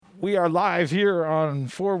We are live here on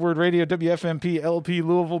Forward Radio, WFMP LP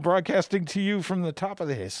Louisville, broadcasting to you from the top of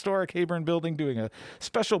the historic Hayburn Building, doing a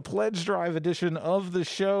special pledge drive edition of the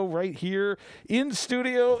show right here in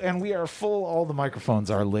studio. And we are full. All the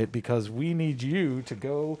microphones are lit because we need you to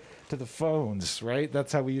go to the phones, right?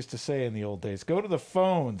 That's how we used to say in the old days. Go to the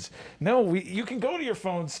phones. No, you can go to your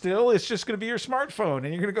phone still. It's just going to be your smartphone,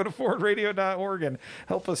 and you're going to go to forwardradio.org and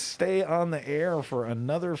help us stay on the air for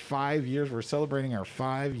another 5 years. We're celebrating our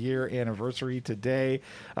 5-year anniversary today.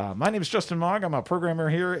 My name is Justin Mogg. I'm a programmer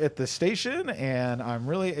here at the station, and I'm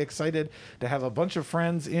really excited to have a bunch of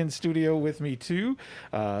friends in studio with me too,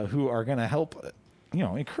 who are going to help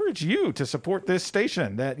encourage you to support this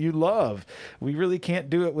station that you love. We really can't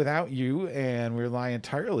do it without you, and we rely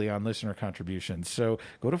entirely on listener contributions. So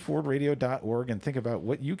go to forwardradio.org and think about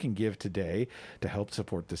what you can give today to help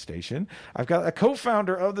support the station. I've got a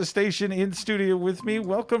co-founder of the station in studio with me.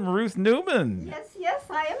 Welcome, Ruth Newman. Yes,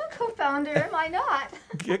 I am a co-founder. Am I not?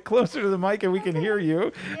 Get closer to the mic and we can hear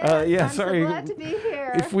you. Yes, I'm so glad to be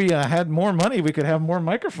here. If we had more money, we could have more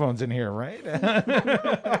microphones in here, right? and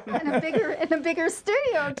a bigger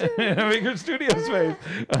studio too. In a bigger studio space.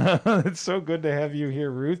 It's so good to have you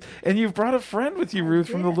here, Ruth. And you've brought a friend with you, Ruth,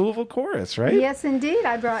 from the Louisville Chorus, right? Yes, indeed.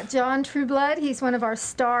 I brought John Trueblood. He's one of our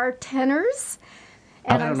star tenors.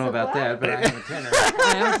 And I don't know about that, but I am a tenor.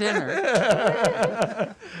 I am a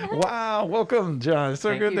tenor. Wow. Welcome, John.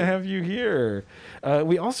 So good to have you here.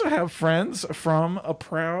 We also have friends from a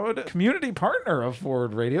proud community partner of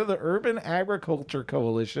Forward Radio, the Urban Agriculture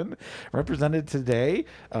Coalition, represented today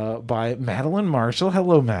by Madeline Marshall.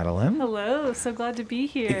 Hello, Madeline. Hello. So glad to be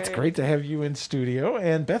here. It's great to have you in studio.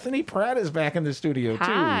 And Bethany Pratt is back in the studio, too.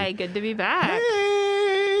 Hi. Good to be back. Hey.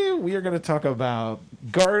 We are going to talk about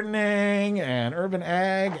gardening and urban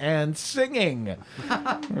ag and singing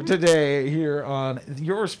today here on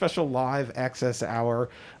your special live access hour.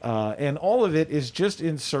 And all of it is just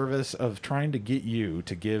in service of trying to get you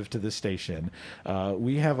to give to the station.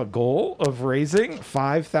 We have a goal of raising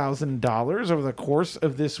 $5,000 over the course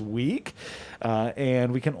of this week.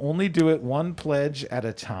 And we can only do it one pledge at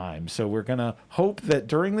a time. So we're going to hope that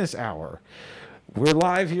during this hour, we're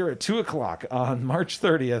live here at 2 o'clock on March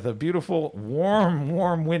 30th, a beautiful,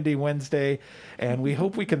 warm, windy Wednesday, and we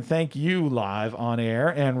hope we can thank you live on air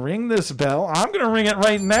and ring this bell. I'm going to ring it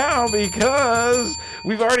right now because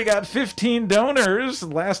we've already got 15 donors.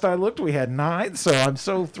 Last I looked, we had 9, so I'm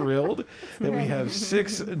so thrilled that we have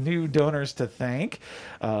 6 new donors to thank,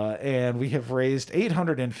 and we have raised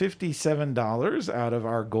 $857 out of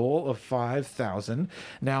our goal of $5,000.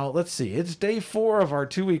 Now, let's see. It's day 4 of our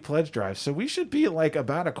 2-week pledge drive, so we should be like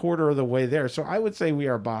about a quarter of the way there. So I would say we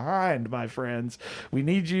are behind, my friends. We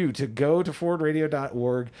need you to go to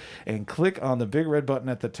forwardradio.org and click on the big red button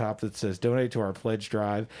at the top that says donate to our pledge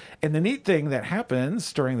drive. And the neat thing that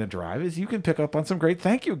happens during the drive is you can pick up on some great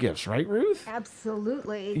thank you gifts, right, Ruth?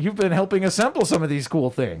 Absolutely. You've been helping assemble some of these cool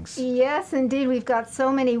things. Yes, indeed. We've got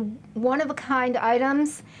so many one-of-a-kind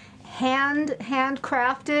items,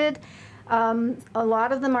 handcrafted. A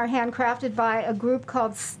lot of them are handcrafted by a group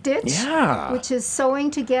called Stitch, which is sewing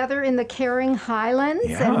together in the Caring Highlands,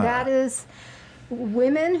 and that is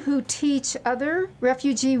women who teach other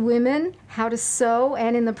refugee women how to sew,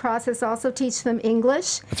 and in the process also teach them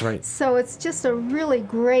English. That's right. So it's just a really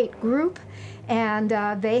great group. And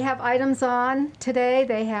they have items on today.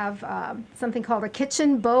 They have something called a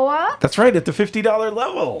kitchen boa. That's right, at the $50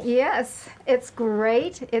 level. Yes, it's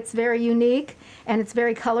great. It's very unique, and it's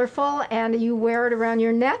very colorful, and you wear it around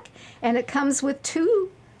your neck. And it comes with 2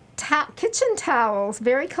 kitchen towels,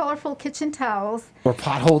 very colorful kitchen towels. Or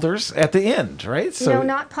pot holders at the end, right? So, no,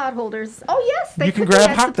 not pot holders. Oh, yes, they you can could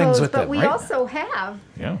grab be, hot things with but them, we right? also have,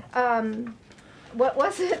 what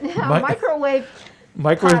was it now?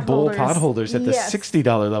 Microwave pot holders at the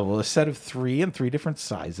 $60 level, a set of 3 in 3 different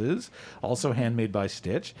sizes, also handmade by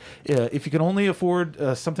Stitch. If you can only afford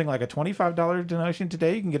something like a $25 donation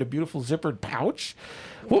today, you can get a beautiful zippered pouch.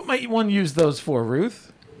 What might one use those for,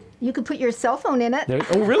 Ruth? You could put your cell phone in it.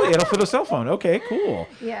 Oh, really? It'll fit a cell phone. Okay, cool.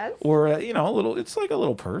 Yes. Or, a little, it's like a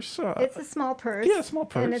little purse. It's a small purse. Yeah, a small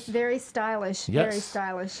purse. And it's very stylish. Yes. Very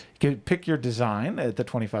stylish. You can pick your design at the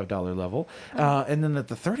 $25 level. And then at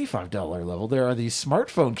the $35 level, there are these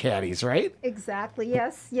smartphone caddies, right? Exactly.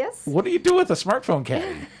 Yes. What do you do with a smartphone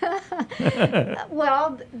caddy?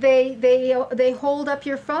 Well, they hold up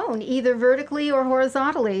your phone, either vertically or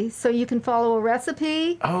horizontally, so you can follow a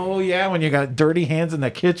recipe. Oh, yeah, when you got dirty hands in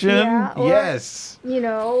the kitchen. Yeah, Yes.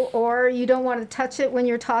 Or you don't want to touch it when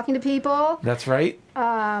you're talking to people. That's right.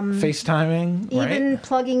 FaceTiming, even right?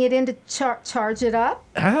 plugging it in to charge it up.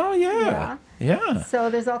 Oh, yeah. So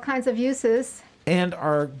there's all kinds of uses. And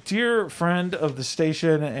our dear friend of the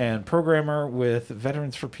station and programmer with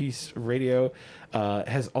Veterans for Peace Radio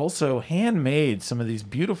has also handmade some of these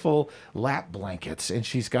beautiful lap blankets, and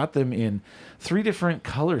she's got them in 3 different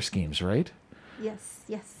color schemes, right? Yes.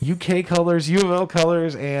 UK colors, U of L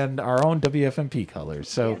colors, and our own WFMP colors.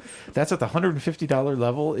 So that's at the $150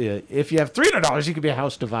 level. If you have $300, you could be a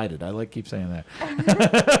house divided. I keep saying that.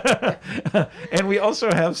 And we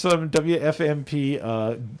also have some WFMP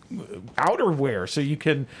outerwear, so you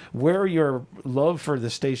can wear your love for the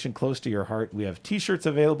station close to your heart. We have T-shirts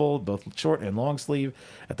available, both short and long sleeve,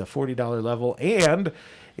 at the $40 level. And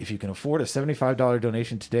if you can afford a $75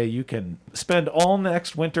 donation today, you can spend all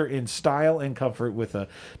next winter in style and comfort with a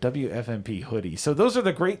WFMP hoodie. So those are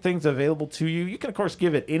the great things available to you. You can, of course,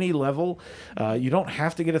 give at any level. You don't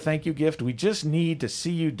have to get a thank you gift. We just need to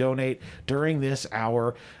see you donate during this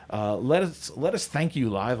hour. Let us thank you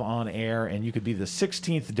live on air, and you could be the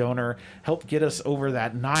 16th donor. Help get us over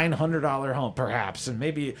that $900 hump, perhaps, and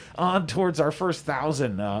maybe on towards our first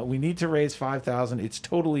 1,000. We need to raise 5,000. It's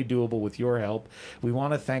totally doable with your help. We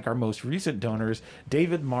want to thank our most recent donors,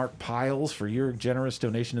 David Mark Piles, for your generous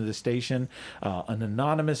donation to the station. An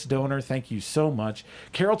anonymous donor, thank you so much.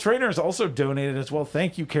 Carol Trainer has also donated as well.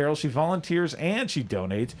 Thank you, Carol. She volunteers and she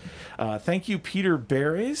donates. Thank you, Peter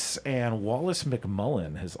Barris, and Wallace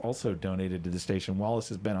McMullen has also donated to the station. Wallace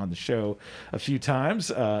has been on the show a few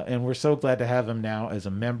times, and we're so glad to have him now as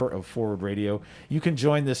a member of Forward Radio. You can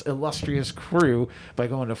join this illustrious crew by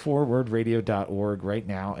going to forwardradio.org right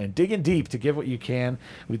now and digging deep to give what you can.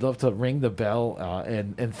 We'd love to ring the bell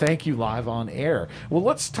and thank you live on air. Well,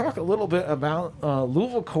 let's talk a little bit about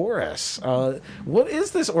Louisville Chorus. What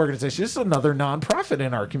is this organization? This is another nonprofit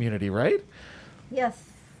in our community, right? Yes.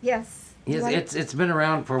 It's been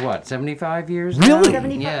around for what, 75 years? Really?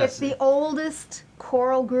 75. Yes. It's the oldest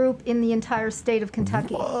choral group in the entire state of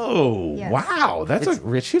Kentucky. Whoa! Yes. Wow, that's a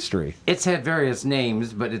rich history. It's had various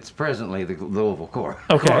names, but it's presently the Louisville Chorus.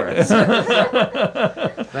 Okay.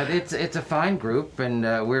 But it's a fine group, and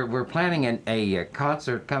we're planning a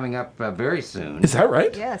concert coming up very soon. Is that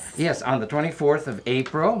right? Yes. Yes, on the 24th of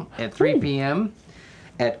April at 3 p.m.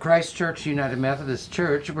 at Christ Church United Methodist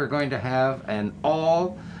Church. We're going to have an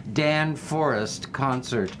all Dan Forrest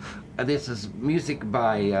concert. This is music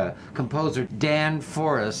by composer Dan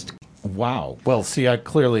Forrest. Wow. Well, see, I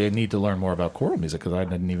need to learn more about choral music because I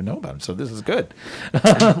didn't even know about him. So this is good.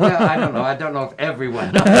 Well, I don't know. I don't know if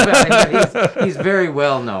everyone knows about him, but he's very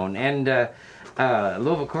well known. And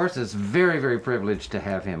Louisville Chorus is very, very privileged to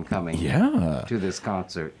have him coming to this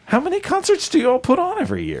concert. How many concerts do you all put on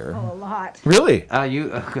every year? Oh, a lot. Really?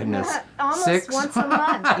 Goodness. Almost 6? once a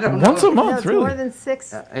month. I don't know. Once a No, month, it's really? more than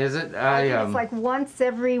 6. Is it? It's like once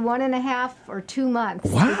every 1.5 or 2 months.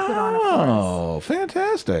 We put on a chorus. Wow,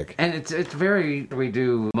 fantastic. And it's very. We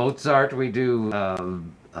do Mozart. We do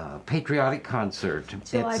patriotic concert.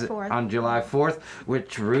 July It's 4th. on July 4th,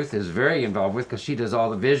 which Ruth is very involved with because she does all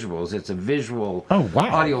the visuals. It's a visual,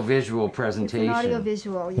 audio-visual presentation. It's an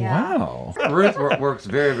audio-visual, yeah. Wow. Ruth works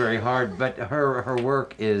very, very hard, but her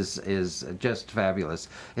work is just fabulous.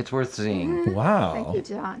 It's worth seeing. Wow. Thank you,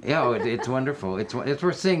 John. Yeah, it's wonderful. It's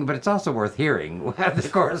worth seeing, but it's also worth hearing. The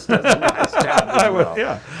chorus does a nice job as well.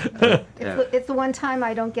 Yeah. It's the one time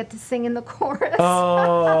I don't get to sing in the chorus.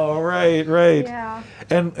 Oh, right. Yeah,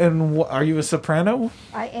 And are you a soprano?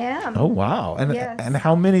 I am. Oh, wow. And Yes. and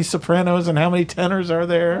how many sopranos and how many tenors are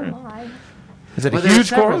there? Oh, my. Is it a Well, there's huge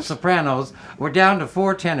several chorus? sopranos. We're down to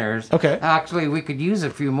 4 tenors. Okay. Actually, we could use a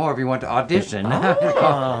few more if you want to audition.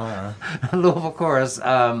 Ah. Louisville Chorus.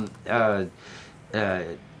 They're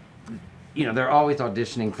always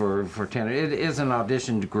auditioning for tenor. It is an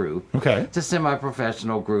auditioned group. Okay. It's a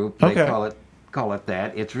semi-professional group. They Okay. call it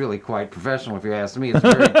that. It's really quite professional, if you ask me. It's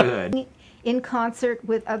very good. In concert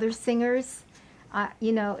with other singers,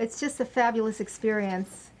 it's just a fabulous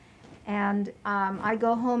experience. And I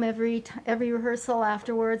go home every rehearsal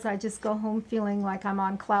afterwards. I just go home feeling like I'm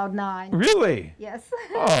on cloud 9. Really? Yes.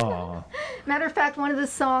 Oh. Matter of fact, one of the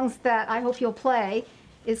songs that I hope you'll play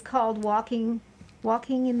is called "Walking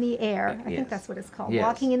in the Air." I Yes. think that's what it's called. Yes.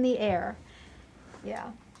 "Walking in the Air." Yeah.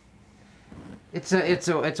 It's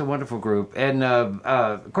a wonderful group, and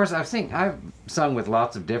of course I've sung with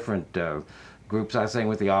lots of different groups. I sang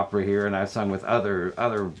with the opera here, and I've sung with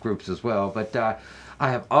other groups as well. But I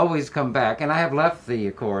have always come back, and I have left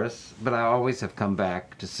the chorus, but I always have come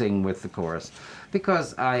back to sing with the chorus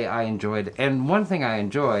because I enjoyed. And one thing I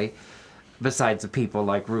enjoy, besides the people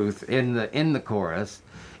like Ruth in the chorus,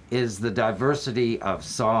 is the diversity of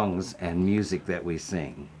songs and music that we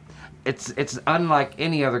sing. it's unlike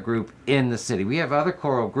any other group in the city. We have other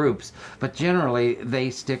choral groups, but generally they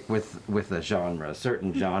stick with a genre, a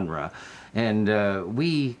certain genre, and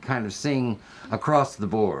we kind of sing across the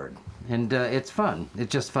board, and it's fun.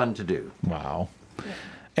 It's just fun to do. Wow.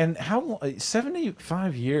 And how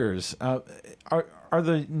 75 years? Are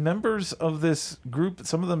the members of this group,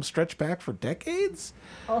 some of them stretch back for decades?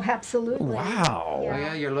 Oh, absolutely. Wow. Yeah. Oh,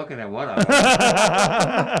 yeah, you're looking at one of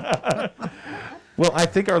them. Well, I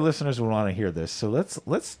think our listeners will want to hear this. So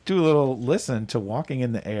let's do a little listen to Walking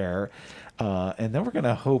in the Air. And then we're going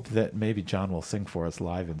to hope that maybe John will sing for us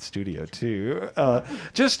live in studio, too.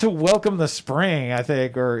 Just to welcome the spring, I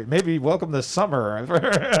think, or maybe welcome the summer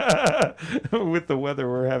with the weather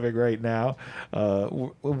we're having right now.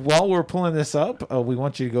 While we're pulling this up, we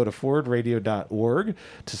want you to go to forwardradio.org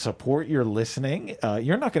to support your listening.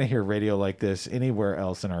 You're not going to hear radio like this anywhere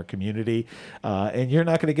else in our community. And you're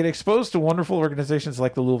not going to get exposed to wonderful organizations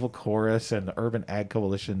like the Louisville Chorus and the Urban Ag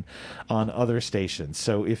Coalition on other stations.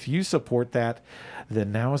 So if you support that, then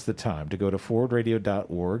now is the time to go to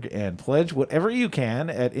forwardradio.org and pledge whatever you can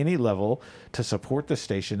at any level to support the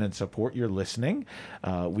station and support your listening.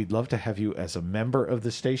 We'd love to have you as a member of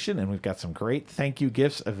the station, and we've got some great thank you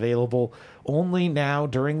gifts available only now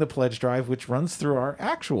during the pledge drive, which runs through our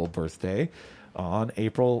actual birthday on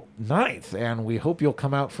April 9th. And we hope you'll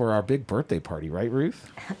come out for our big birthday party, right, Ruth?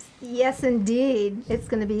 Yes, indeed. It's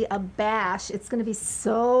going to be a bash. It's going to be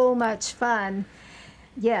so much fun.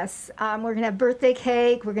 Yes, we're going to have birthday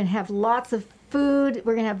cake. We're going to have lots of food.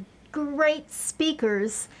 We're going to have great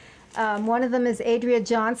speakers. One of them is Adria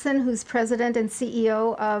Johnson, who's president and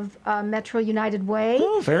CEO of Metro United Way.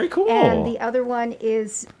 Oh, very cool. And the other one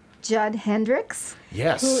is Judd Hendricks.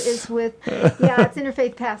 Yes. Who is with, it's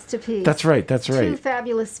Interfaith Paths to Peace. That's right, that's right. Two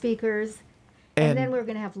fabulous speakers. And then we're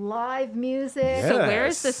going to have live music. Yes. So where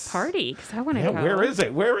is this party? Because I want to go. Where is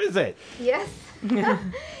it? Where is it? Yes.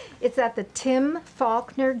 It's at the Tim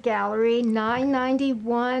Faulkner Gallery,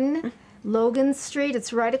 991 Logan Street.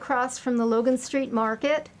 It's right across from the Logan Street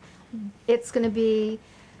Market. It's going to be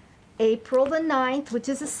April the 9th, which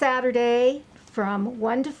is a Saturday, from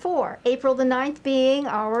 1 to 4. April the 9th being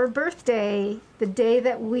our birthday, the day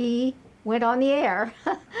that we went on the air.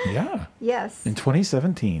 Yeah. Yes. In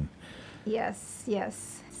 2017. Yes,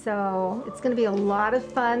 yes. So it's going to be a lot of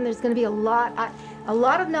fun. There's going to be a lot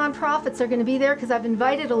of nonprofits are going to be there because I've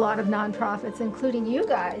invited a lot of nonprofits, including you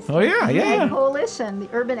guys. Oh, yeah, the yeah. Ag Coalition, the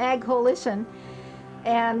Urban Ag Coalition.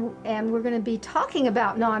 And we're going to be talking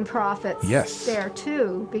about nonprofits there,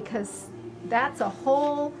 too, because that's a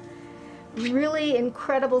whole really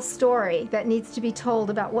incredible story that needs to be told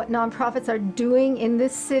about what nonprofits are doing in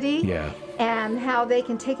this city. Yeah. And how they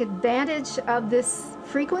can take advantage of this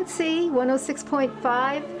frequency,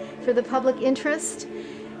 106.5, for the public interest,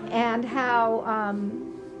 and how,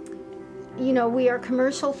 we are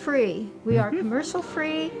commercial free. We are commercial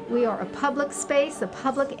free. We are a public space, a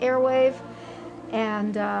public airwave,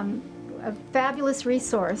 and a fabulous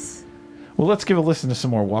resource. Well, let's give a listen to some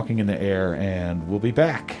more Walking in the Air, and we'll be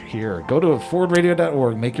back here. Go to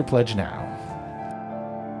forwardradio.org. Make your pledge now.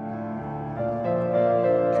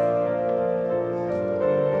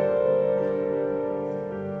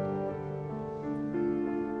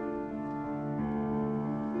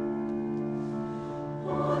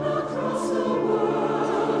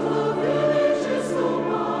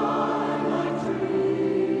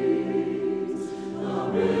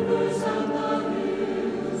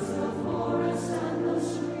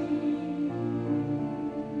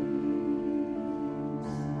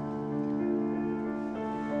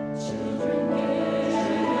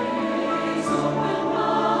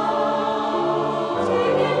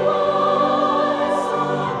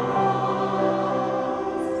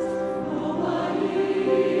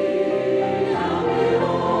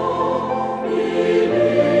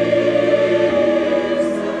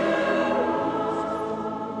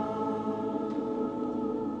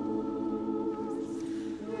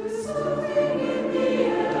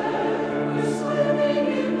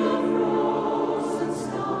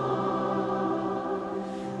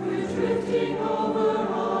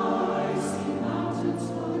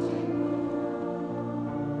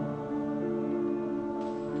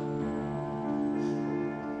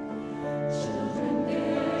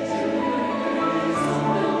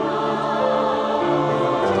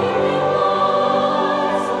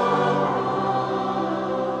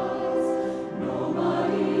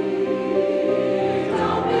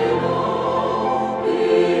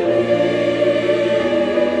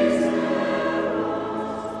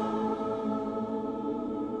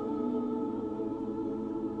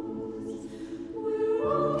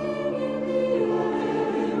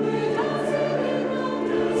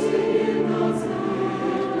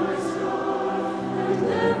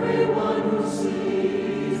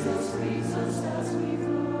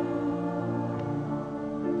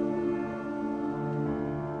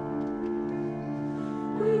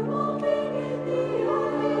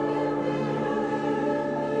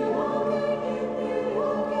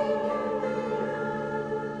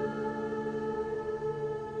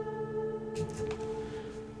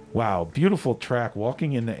 Wow, beautiful track,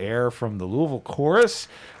 Walking in the Air from the Louisville Chorus,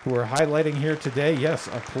 who are highlighting here today. Yes,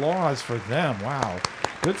 applause for them. Wow,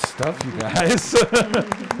 good stuff, you guys.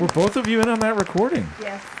 Were both of you in on that recording?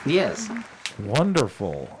 Yes. Yes.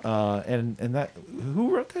 Wonderful. And that,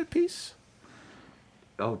 who wrote that piece?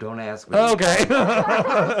 Oh, don't ask me. Okay. Get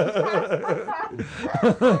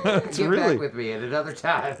back with me at another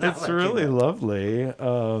time. It's really lovely.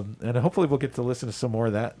 And hopefully we'll get to listen to some more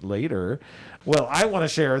of that later. Well, I want to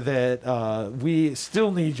share that we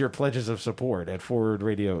still need your pledges of support at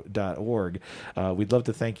forwardradio.org. We'd love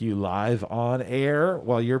to thank you live on air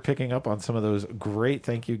while you're picking up on some of those great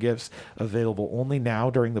thank you gifts available only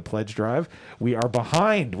now during the pledge drive. We are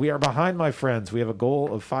behind. We are behind, my friends. We have a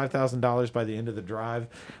goal of $5,000 by the end of the drive.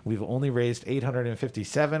 We've only raised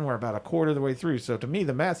 $857. We're about a quarter of the way through. So to me,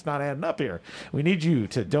 the math's not adding up here. We need you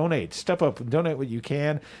to donate. Step up, donate what you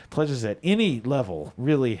can. Pledges at any level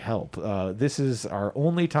really help. This is our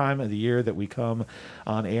only time of the year that we come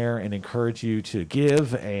on air and encourage you to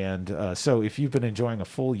give. And so if you've been enjoying a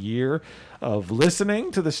full year of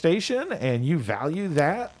listening to the station and you value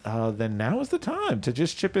that, then now is the time to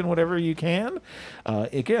just chip in whatever you can.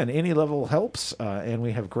 Again, any level helps. And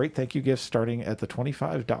we have great thank you gifts starting at the $25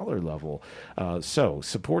 level. So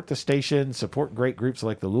support the station, support great groups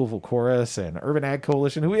like the Louisville Chorus and Urban Ag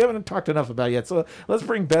Coalition, who we haven't talked enough about yet. So let's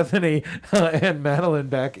bring Bethany and Madeline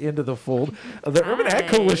back into the fold. The Urban Ag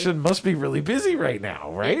Coalition must be really busy right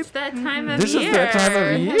now, right? It's that time of This year. is that time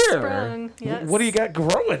of year. Sprung, yes. What do you got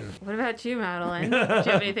growing? What about you, Madeline? Do you have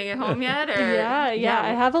anything at home yet? Or Yeah.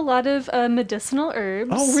 I have a lot of medicinal herbs,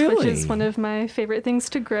 Oh, really? which is one of my favorite things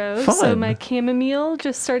to grow. Fun. So my chamomile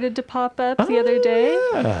just started to pop up the other day.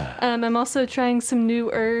 Yeah. I'm also trying some new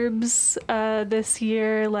herbs this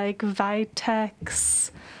year, like Vitex.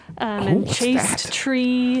 And what's chaste that?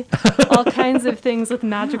 tree, all kinds of things with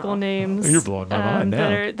magical names. You're blowing my mind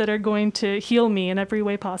now. that are going to heal me in every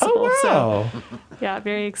way possible. Oh, wow. So, yeah,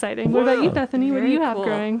 very exciting. What about you, Wow. Bethany? What do Very you have cool.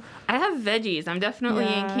 growing? I have veggies. I'm definitely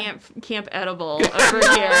Yeah. in camp edible over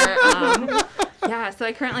here. Yeah, so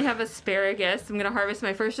I currently have asparagus. I'm gonna harvest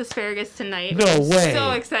my first asparagus tonight. No which I'm way.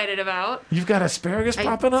 So excited about. You've got asparagus I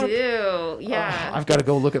popping up? do. Yeah. Oh, I've got to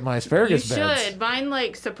go look at my You asparagus should. beds.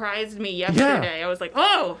 Mine surprised me yesterday. I was like,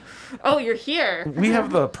 oh, you're here. We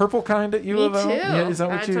have the purple kind at U Me of L. too. Yeah, is that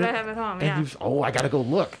what That's you? what I have at home. And Yeah, you've, I got to go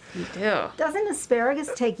look. you do. Doesn't asparagus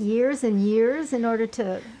take years and years in order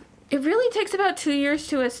to? It really takes about 2 years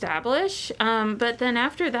to establish, but then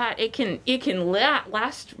after that, it can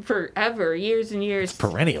last forever, years and years. It's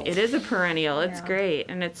perennial. It is a perennial. It's Yeah. great,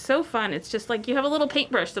 and it's so fun. It's just like you have a little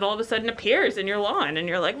paintbrush that all of a sudden appears in your lawn, and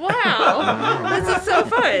you're like, "Wow, this is so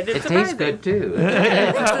fun!" It's It surprising. tastes good too.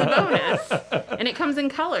 Yes, it's a bonus, and it comes in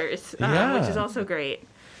colors, Yeah. which is also great.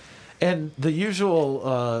 And the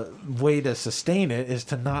usual way to sustain it is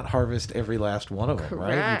to not harvest every last one of them,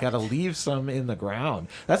 right? You Correct. got to leave some in the ground.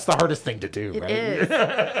 That's the hardest thing to do, It right? is,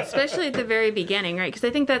 especially at the very beginning, right? Because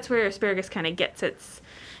I think that's where asparagus kind of gets its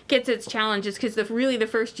challenges. Because the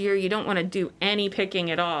first year you don't want to do any picking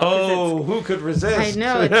at all. 'cause Oh, who could resist? I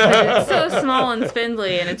know it's so small and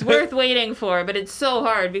spindly, and it's worth waiting for, but it's so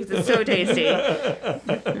hard because it's so tasty.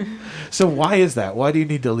 So why is that? Why do you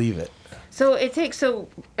need to leave it? So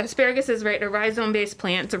asparagus is a rhizome-based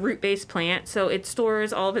plant. It's a root-based plant, so it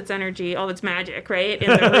stores all of its energy, all of its magic, right, in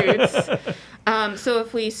the roots. So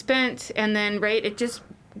if we spent and then it just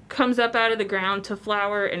comes up out of the ground to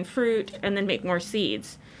flower and fruit, and then make more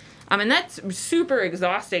seeds. And that's super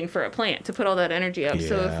exhausting for a plant to put all that energy up.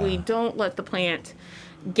 So if we Yeah. don't let the plant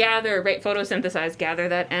photosynthesize, gather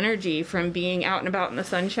that energy from being out and about in the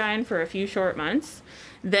sunshine for a few short months,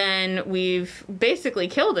 then we've basically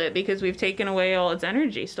killed it because we've taken away all its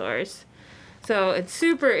energy stores. So it's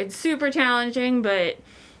super challenging, but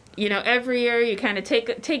every year you kind of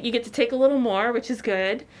you get to take a little more, which is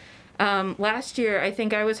good. Last year, I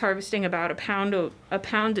think I was harvesting about a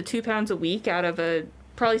pound to 2 pounds a week out of a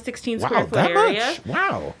probably 16 square Wow, foot that area. much?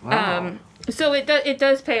 Wow. Wow. So it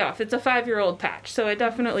does pay off. It's a 5-year-old patch, so it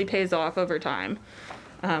definitely pays off over time,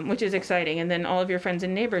 which is exciting. And then all of your friends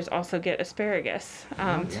and neighbors also get asparagus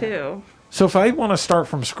too. So if I want to start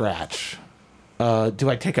from scratch, do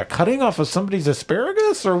I take a cutting off of somebody's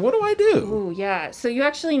asparagus, or what do I do? Ooh, yeah. So you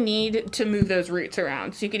actually need to move those roots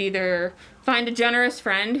around. So you could either find a generous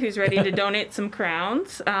friend who's ready to donate some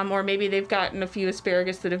crowns, or maybe they've gotten a few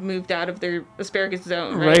asparagus that have moved out of their asparagus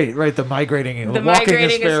zone, right? Right, the migrating The walking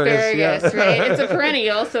migrating asparagus, yeah. right? It's a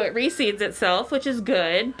perennial, so it reseeds itself, which is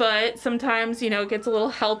good, but sometimes, it gets a little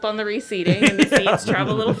help on the reseeding and the seeds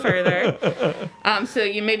travel a little further. So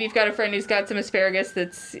you've got a friend who's got some asparagus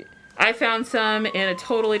that's I found some in a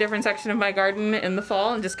totally different section of my garden in the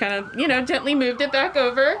fall and just kind of, gently moved it back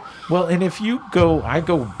over. Well, and if I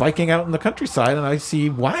go biking out in the countryside and I see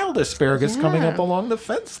wild asparagus coming up along the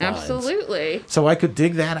fence lines. Absolutely. So I could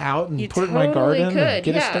dig that out and put it in my garden and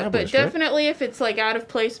get established. But definitely if it's like out of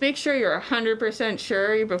place, make sure you're 100%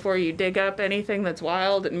 sure before you dig up anything that's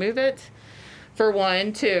wild and move it. For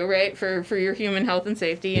one, too, right? For your human health and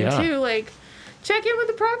safety. And two, like, check in with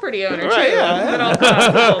the property owner, too. At all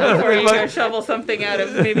possible before you go shovel something out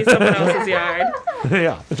of maybe someone else's yard.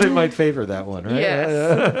 Yeah, they might favor that one, right?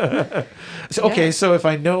 Yes. So if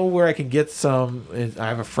I know where I can get some, I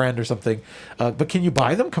have a friend or something, but can you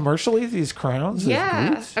buy them commercially, these crowns?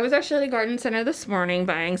 Yeah. I was actually at a garden center this morning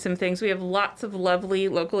buying some things. We have lots of lovely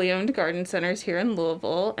locally owned garden centers here in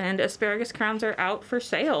Louisville, and asparagus crowns are out for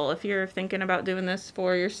sale if you're thinking about doing this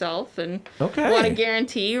for yourself and want a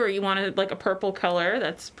guarantee, or you want like a purple color.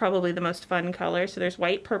 That's probably the most fun color. So there's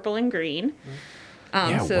white, purple, and green.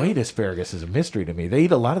 White asparagus is a mystery to me. They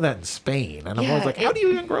eat a lot of that in Spain, and I'm always like, how do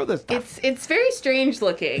you even grow this stuff? It's very strange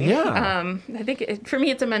looking. Yeah. I think for me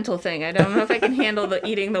it's a mental thing. I don't know if I can handle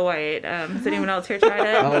eating the white. Has anyone else here tried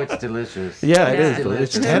it? Oh, it's delicious. Yeah, it is.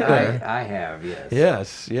 It's tender. I have, yes.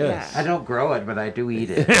 Yes. Yeah. I don't grow it, but I do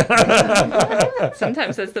eat it.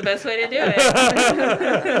 Sometimes that's the best way to do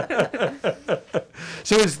it.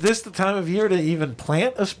 So is this the time of year to even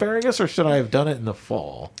plant asparagus, or should I have done it in the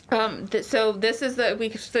fall? So this is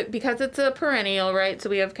because it's a perennial, right? So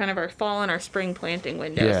we have kind of our fall and our spring planting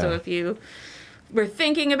window. Yeah. So if you were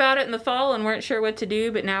thinking about it in the fall and weren't sure what to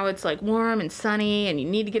do, but now it's like warm and sunny and you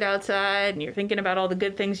need to get outside and you're thinking about all the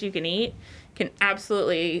good things you can eat, you can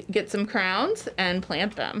absolutely get some crowns and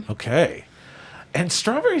plant them. Okay. And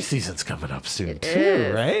strawberry season's coming up soon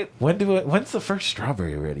too, right? When's the first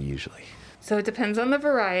strawberry ready usually? So it depends on the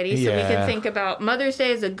variety. So we can think about Mother's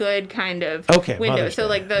Day is a good kind of window. Mother's so Day.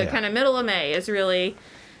 Like the kind of middle of May is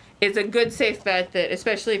a good safe bet, that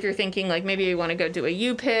especially if you're thinking like maybe you want to go do a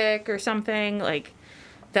U-pick or something, like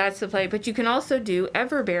that's the play. But you can also do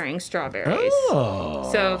ever-bearing strawberries. Oh.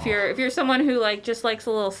 So if you're someone who just likes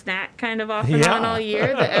a little snack kind of off and on all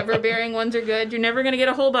year, the ever-bearing ones are good. You're never going to get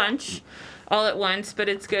a whole bunch all at once, but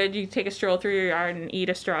it's good. You take a stroll through your yard and eat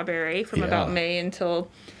a strawberry from about May until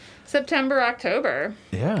September, October.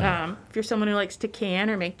 Yeah. If you're someone who likes to can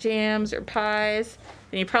or make jams or pies,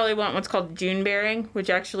 then you probably want what's called June bearing, which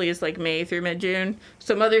actually is like May through mid-June.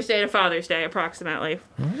 So Mother's Day to Father's Day, approximately,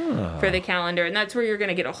 for the calendar. And that's where you're going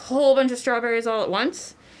to get a whole bunch of strawberries all at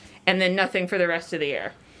once, and then nothing for the rest of the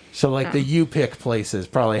year. So like the U-pick places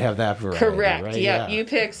probably have that variety, correct, right? Yeah.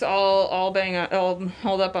 U-picks all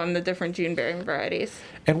hold up on the different June bearing varieties.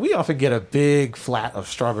 And we often get a big flat of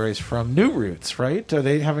strawberries from New Roots, right? Are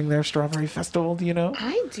they having their strawberry festival, do you know?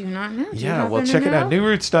 I do not know. Check it out.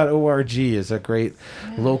 Newroots.org is a great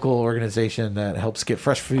local organization that helps get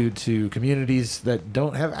fresh food to communities that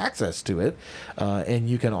don't have access to it. And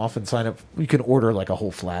you can often sign up. You can order like a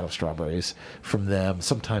whole flat of strawberries from them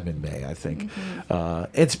sometime in May, I think.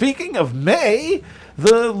 And speaking of May,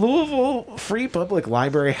 the Louisville Free Public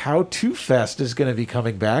Library How To Fest is going to be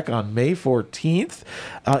coming back on May 14th.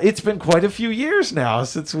 It's been quite a few years now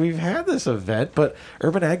since we've had this event, but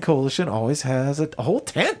Urban Ag Coalition always has a whole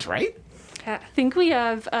tent, right? I think we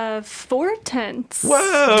have 4 tents.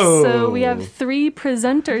 Whoa! So we have 3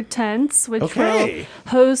 presenter tents, which will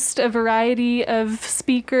host a variety of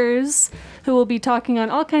speakers who will be talking on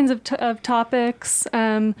all kinds of topics.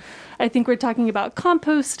 I think we're talking about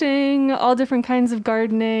composting, all different kinds of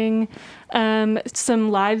gardening.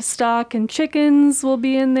 Some livestock and chickens will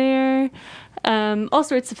be in there. All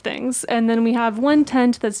sorts of things. And then we have 1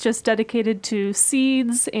 tent that's just dedicated to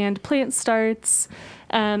seeds and plant starts,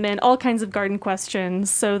 and all kinds of garden questions.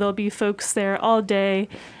 So there'll be folks there all day,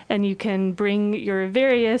 and you can bring your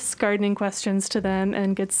various gardening questions to them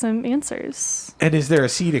and get some answers. And is there a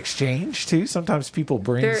seed exchange too? Sometimes people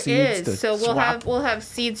bring seeds to swap. So we'll have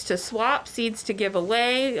seeds to swap, seeds to give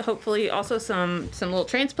away. Hopefully, also some little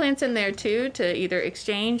transplants in there too to either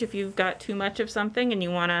exchange if you've got too much of something and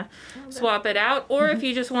you want to swap it out, or if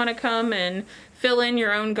you just want to come and fill in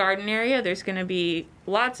your own garden area. There's going to be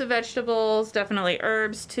lots of vegetables, definitely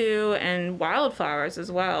herbs too, and wildflowers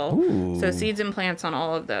as well. Ooh. So seeds and plants on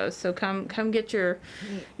all of those. So come get your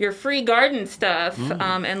free garden stuff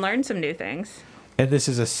and learn some new things. And this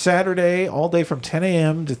is a Saturday, all day from 10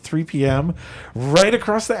 a.m. to 3 p.m., right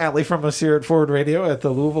across the alley from us here at Forward Radio at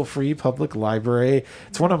the Louisville Free Public Library.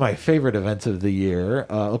 It's one of my favorite events of the year.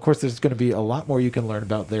 Of course, there's going to be a lot more you can learn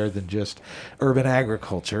about there than just urban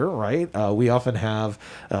agriculture, right? We often have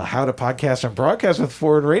How to Podcast and Broadcast with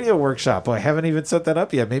Forward Radio workshop. I haven't even set that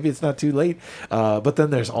up yet. Maybe it's not too late. But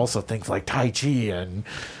then there's also things like Tai Chi and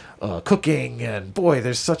cooking, and boy,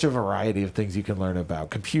 there's such a variety of things you can learn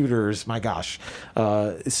about. Computers, my gosh.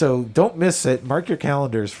 So don't miss it. Mark your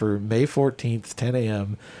calendars for May 14th, 10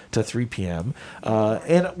 a.m. to 3 p.m.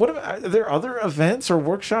 And what about, are there other events or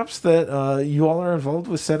workshops that you all are involved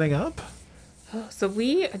with setting up? So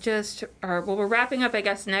we just are, well, we're wrapping up, I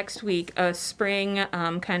guess, next week, a spring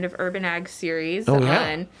kind of urban ag series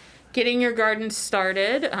on getting your garden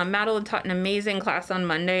started. Madeline taught an amazing class on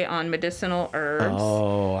Monday on medicinal herbs.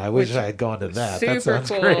 Oh, I wish I had gone to that. Super That sounds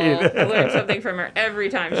cool. great. I learned something from her every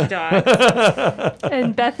time she taught.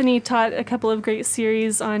 And Bethany taught a couple of great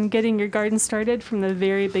series on getting your garden started from the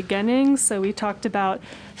very beginning. So we talked about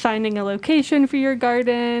finding a location for your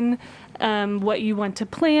garden, what you want to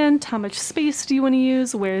plant, how much space do you want to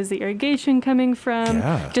use, where is the irrigation coming from.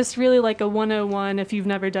 Just really like a 101 if you've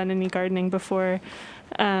never done any gardening before.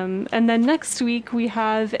 And then next week we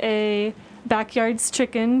have a backyards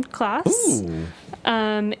chicken class.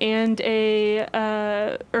 And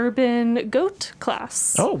a urban goat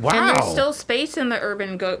class. Oh, wow. And there's still space in the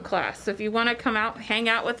urban goat class. So if you want to come out, hang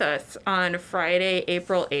out with us on Friday,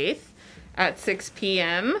 April 8th at 6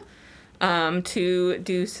 p.m.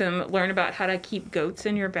 To learn about how to keep goats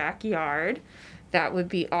in your backyard. That would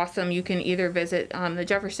be awesome. You can either visit the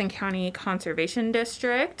Jefferson County Conservation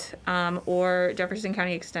District or Jefferson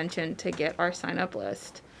County Extension to get our sign-up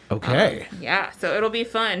list. Okay. So it'll be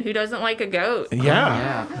fun. Who doesn't like a goat?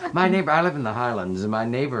 Yeah. My neighbor, I live in the Highlands, and my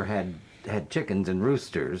neighbor had chickens and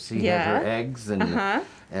roosters. He had her eggs and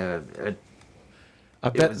I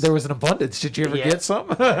bet there was an abundance. Did you ever get some?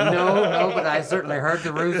 No, but I certainly heard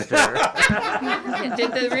the rooster.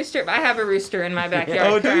 Did the rooster? I have a rooster in my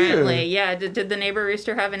backyard currently. Do you? Yeah. Did the neighbor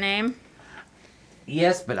rooster have a name?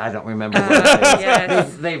 Yes, but I don't remember what it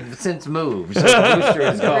is. They've since moved, so the rooster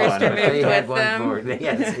is gone. rooster moved They had with one them? for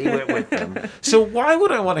yes, he went with them. So why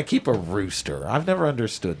would I want to keep a rooster? I've never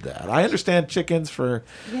understood that. I understand chickens for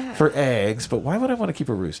eggs, but why would I want to keep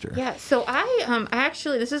a rooster? Yeah, so I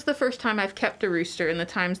actually, this is the first time I've kept a rooster in the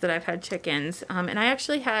times that I've had chickens. And I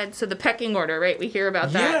actually had, so the pecking order, right? We hear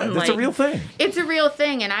about that. Yeah, and that's a real thing. It's a real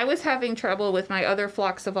thing. And I was having trouble with my other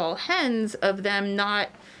flocks of all hens of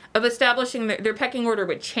establishing their pecking order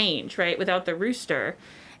would change, right, without the rooster.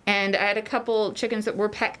 And I had a couple chickens that were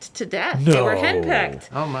pecked to death. No. They were hen-pecked.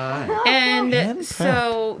 Oh, my. And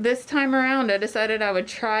so this time around, I decided I would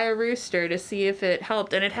try a rooster to see if it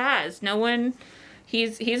helped. And it has. No one,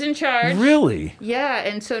 he's in charge. Really? Yeah,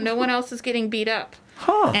 and so no one else is getting beat up.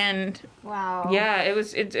 Huh. And Wow. yeah,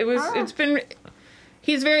 it's been...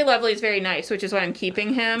 He's very lovely. He's very nice, which is why I'm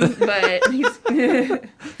keeping him. But he's the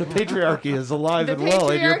patriarchy is alive and well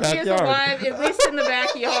in your backyard. The patriarchy is alive, at least in the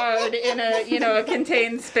backyard, in a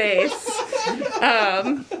contained space.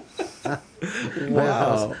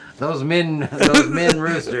 Wow. Those men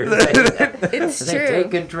roosters. They take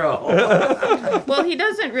control. Well, he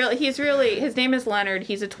doesn't really. His name is Leonard.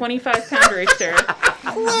 He's a 25-pound rooster.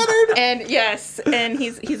 Leonard. And yes, and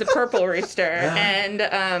he's a purple rooster, and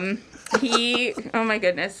oh my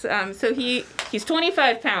goodness. So he's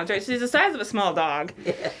 25 pounds, right? So he's the size of a small dog.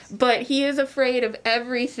 Yes. But he is afraid of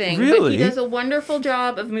everything. Really? But he does a wonderful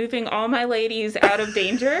job of moving all my ladies out of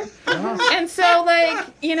danger. And so,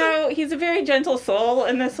 he's a very gentle soul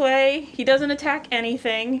in this way. He doesn't attack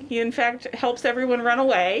anything. He, in fact, helps everyone run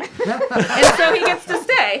away. And so he gets to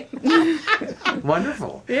stay.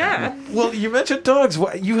 Wonderful. Yeah. Well, you mentioned dogs.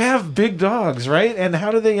 You have big dogs, right? And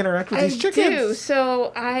how do they interact with these chickens? I do.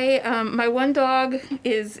 So my one dog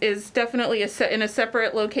is definitely in a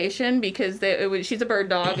separate location because she's a bird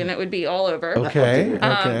dog and it would be all over. Okay.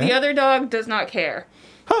 The other dog does not care.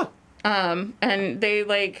 Huh. And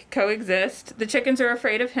they coexist. The chickens are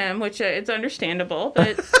afraid of him, which it's understandable,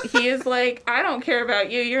 but he is like, I don't care about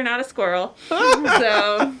you. You're not a squirrel.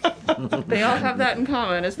 So they all have that in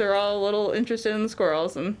common, is they're all a little interested in the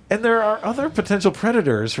squirrels. And there are other potential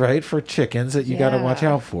predators, right, for chickens that you got to watch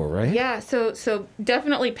out for, right? Yeah. So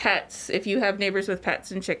definitely pets. If you have neighbors with pets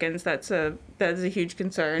and chickens, that is a huge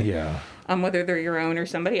concern. Yeah. Whether they're your own or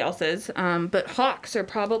somebody else's. But hawks are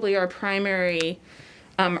probably our primary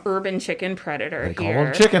urban chicken predator. They call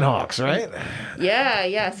them chicken hawks, right?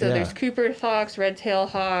 Yeah. So there's Cooper's hawks,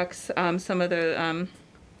 red-tailed hawks, some of the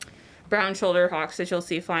brown shoulder hawks that you'll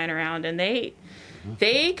see flying around, and they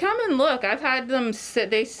come and look. I've had them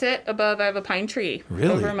sit. They sit above. I have a pine tree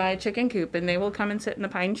over my chicken coop, and they will come and sit in the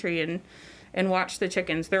pine tree and watch the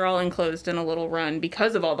chickens. They're all enclosed in a little run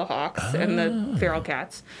because of all the hawks and the feral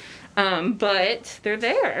cats, but they're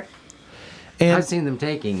there. And I've seen them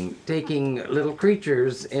taking little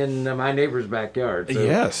creatures in my neighbor's backyard. So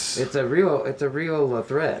yes, it's a real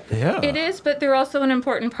threat. Yeah, it is, but they're also an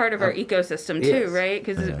important part of our ecosystem too, yes. right?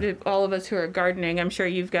 Because all of us who are gardening, I'm sure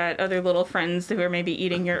you've got other little friends who are maybe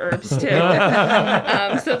eating your herbs too.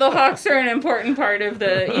 So the hawks are an important part of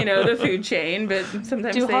the food chain, but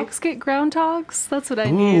sometimes Do hawks get groundhogs? That's what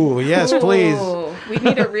I need. Ooh, yes, please. Ooh, we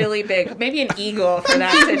need a really big, maybe an eagle for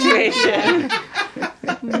that situation.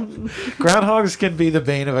 Groundhogs can be the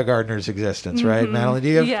bane of a gardener's existence, right? Madeline, do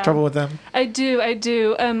you have trouble with them? I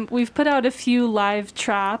do. We've put out a few live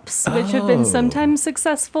traps, which have been sometimes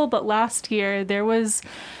successful, but last year there was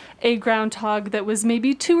a groundhog that was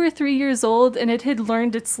maybe 2 or 3 years old, and it had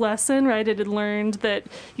learned its lesson, right? It had learned that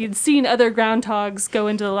you'd seen other groundhogs go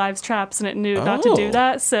into the live traps, and it knew not to do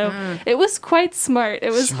that. So it was quite smart.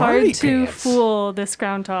 It was hard to fool this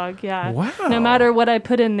groundhog. Yeah. Wow. No matter what I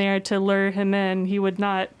put in there to lure him in, he would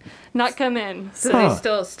not come in. So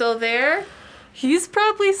he's still there? He's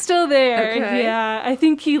probably still there. Okay. Yeah. I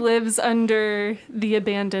think he lives under the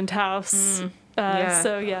abandoned house.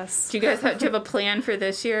 So yes. Do you guys do you have a plan for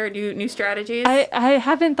this year? New strategies? I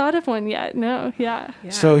haven't thought of one yet. No. Yeah.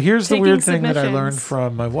 So here's the Taking weird thing that I submissions. learned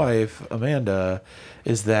from my wife, Amanda,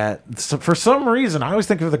 is that for some reason I always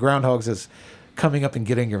think of the groundhogs as coming up and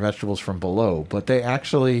getting your vegetables from below, but they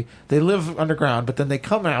live underground, but then they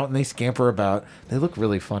come out and they scamper about. They look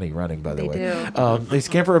really funny running, by the way. do. They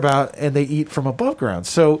scamper about and they eat from above ground.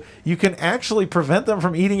 So you can actually prevent them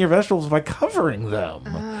from eating your vegetables by covering them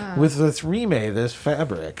with this this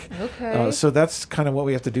fabric. Okay. So that's kind of what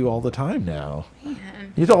we have to do all the time now.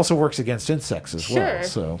 Man. It also works against insects as well. Sure.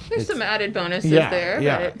 So There's some added bonuses yeah, there.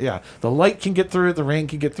 yeah, but yeah. The light can get through it, the rain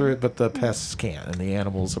can get through it, but the pests can't, and the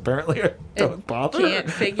animals apparently don't bother.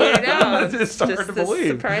 Can't figure it out. It's hard just to this believe.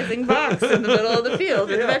 surprising box in the middle of the field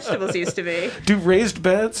where the vegetables used to be. Do raised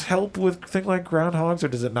beds help with things like groundhogs, or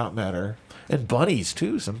does it not matter? And bunnies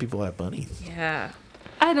too. Some people have bunnies. Yeah.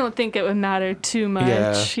 I don't think it would matter too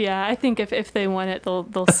much. Yeah. I think if they want it,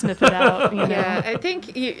 they'll sniff it out. You know? Yeah, I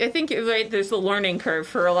think you're right. There's a learning curve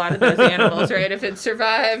for a lot of those animals, right? If it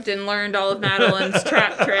survived and learned all of Madeline's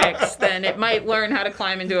trap tricks, then it might learn how to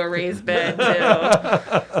climb into a raised bed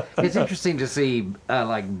too. It's interesting to see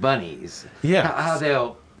like bunnies. Yeah.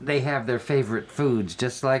 How they have their favorite foods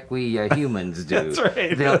just like we humans do. That's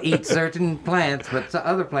right. They'll eat certain plants, but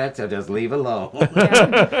other plants they'll just leave alone.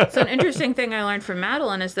 Yeah. So an interesting thing I learned from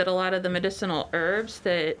Madeline is that a lot of the medicinal herbs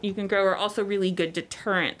that you can grow are also really good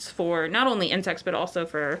deterrents for not only insects but also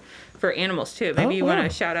for animals too. Maybe you want to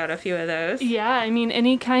shout out a few of those. Yeah, I mean,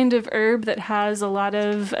 any kind of herb that has a lot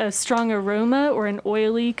of a strong aroma or an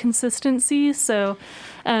oily consistency. So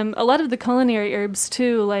a lot of the culinary herbs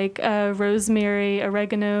too, like rosemary,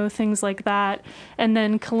 oregano, things like that. And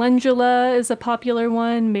then calendula is a popular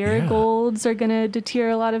one. Marigolds are going to deter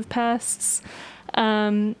a lot of pests.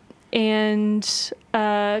 And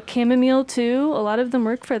chamomile too. A lot of them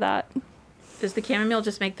work for that. Does the chamomile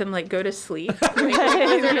just make them like go to sleep? Like,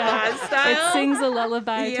 Wizard of Oz style? It sings a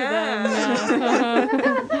lullaby to them.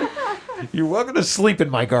 Yeah. You're welcome to sleep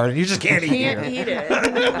in my garden. You just can't eat Can't here. eat it.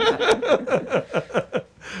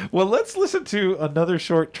 Well, let's listen to another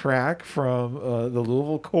short track from the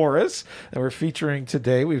Louisville Chorus that we're featuring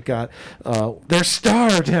today. We've got their star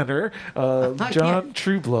tenor, John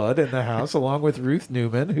Trueblood, in the house, along with Ruth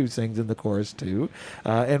Newman, who sings in the chorus too.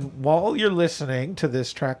 And while you're listening to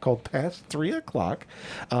this track called Past 3 O'Clock,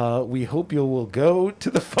 we hope you will go to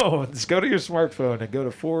the phones, go to your smartphone, and go to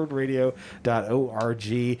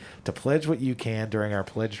forwardradio.org to pledge what you can during our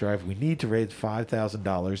pledge drive. We need to raise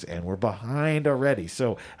 $5,000, and we're behind already.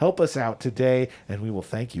 So help us out today, and we will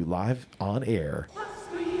thank you live on air.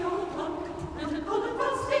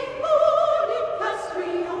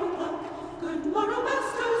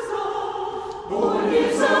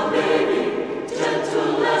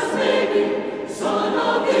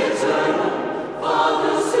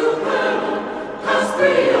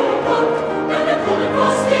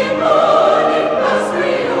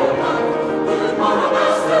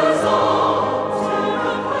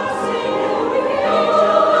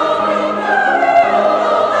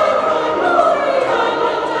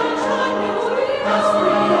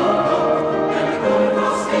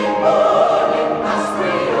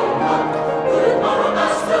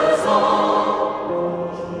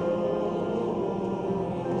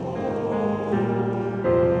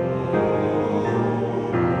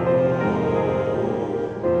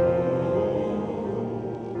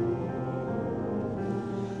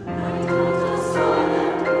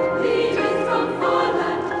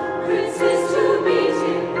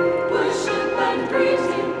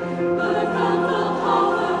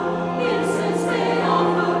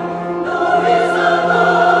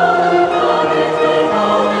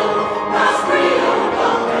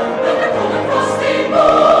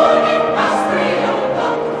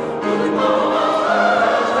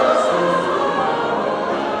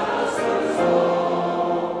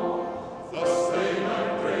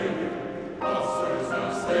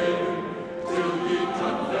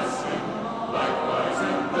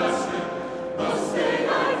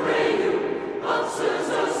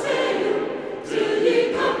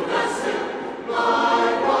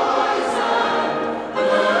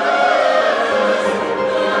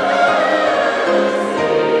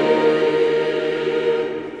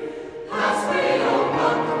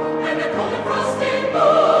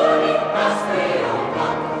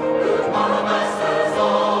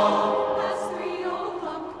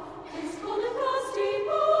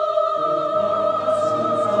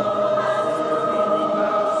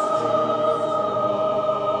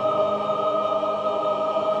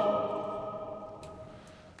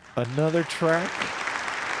 another track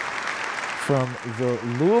from the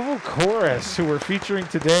Louisville Chorus, who we're featuring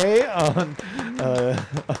today on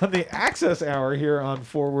the Access Hour here on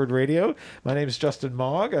Forward Radio. My name is Justin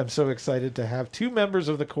Mogg. I'm so excited to have two members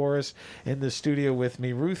of the chorus in the studio with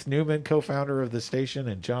me. Ruth Newman, co-founder of the station,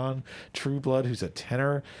 and John Trueblood, who's a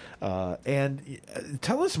tenor. And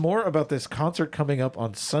tell us more about this concert coming up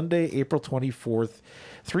on Sunday, April 24th,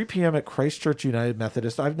 3 p.m. at Christ Church United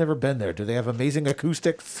Methodist. I've never been there. Do they have amazing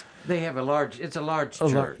acoustics? They have a large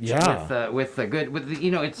church. Yeah. With the good,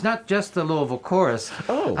 it's not just the Louisville Chorus.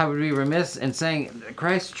 Oh. I would be remiss in saying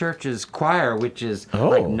Christ Church's choir, which is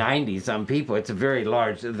like 90 some people. It's a very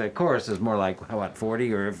large, the chorus is more like,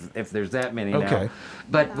 40, or if there's that many now.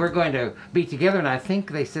 But we're going to be together, and I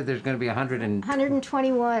think they said there's going to be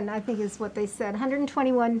 121, I think is what they said.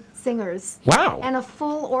 121 singers. Wow. And a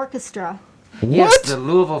full orchestra. Yes, the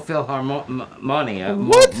Louisville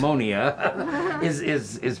Philharmonia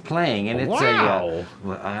is playing, and it's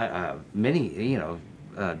many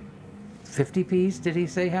 50-piece. Did he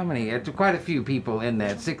say how many? It's quite a few people in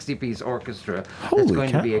that 60-piece orchestra that's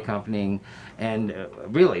going to be accompanying and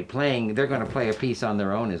really playing. They're going to play a piece on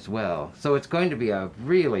their own as well. So it's going to be an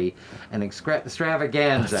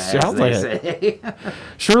extravaganza, as they say.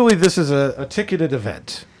 Surely this is a ticketed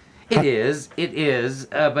event. It is,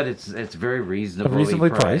 but it's very reasonably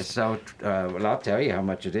priced. So, I'll tell you how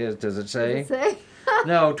much it is. Does it say?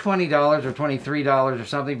 No, $20 or $23 or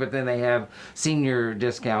something. But then they have senior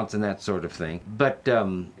discounts and that sort of thing. But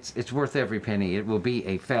it's worth every penny. It will be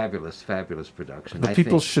a fabulous, fabulous production. But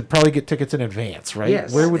people should probably get tickets in advance, right?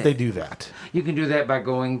 Yes. Where would they do that? You can do that by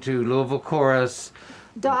going to Louisville Chorus.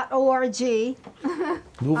 .org online.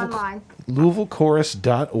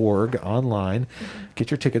 LouisvilleChorus.org online.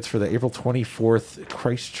 Get your tickets for the April 24th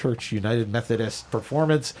Christ Church United Methodist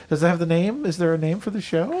performance. Does it have the name? Is there a name for the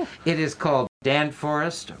show? It is called Dan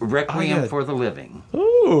Forrest Requiem for the Living.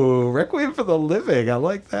 Ooh, Requiem for the Living. I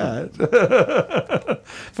like that.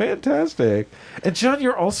 Fantastic. And John,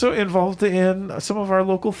 you're also involved in some of our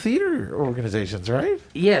local theater organizations, right?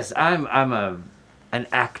 Yes, I'm an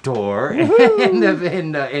actor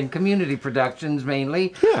in community productions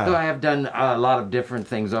mainly. Yeah. Though I have done a lot of different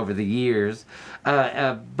things over the years.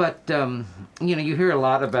 But you hear a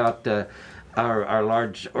lot about our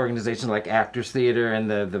large organizations like Actors Theater and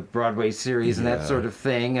the Broadway series and that sort of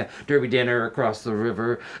thing. Derby Dinner across the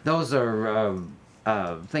river. Those are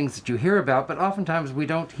things that you hear about, but oftentimes we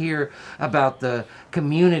don't hear about the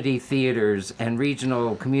community theaters and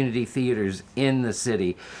regional community theaters in the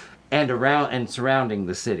city and around and surrounding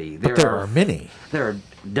the city. There are many. There are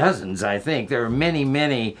dozens, I think. There are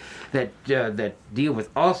many that deal with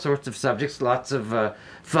all sorts of subjects, lots of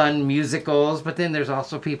fun musicals, but then there's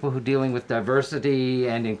also people who are dealing with diversity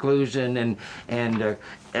and inclusion and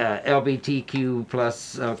LGBTQ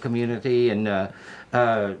plus community and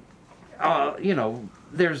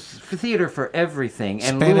there's theater for everything.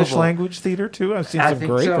 And Spanish language theater too. I've seen some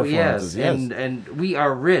great performances. Yes. And we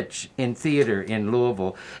are rich in theater in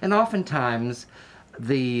Louisville, and oftentimes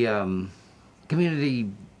the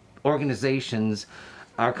community organizations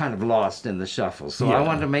are kind of lost in the shuffle. So I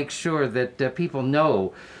wanted to make sure that people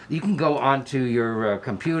know. You can go onto your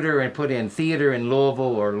computer and put in theater in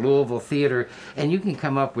Louisville or Louisville Theater, and you can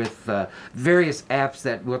come up with various apps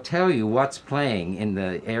that will tell you what's playing in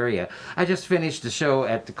the area. I just finished a show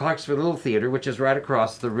at the Clarksville Little Theater, which is right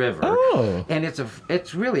across the river. Oh. And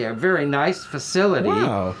it's really a very nice facility.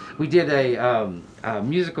 Wow. We did a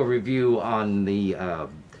musical review on the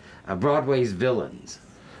Broadway's Villains.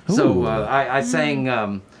 Ooh. So I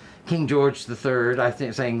sang King George III. I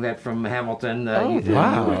think sang that from Hamilton.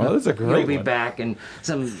 Wow, that's a great You'll Be Back, and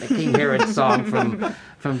some King Herod song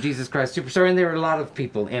from Jesus Christ Superstar. And there were a lot of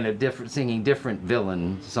people in singing different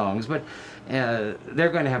villain songs, but they're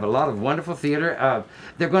going to have a lot of wonderful theater.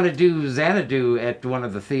 They're going to do Xanadu at one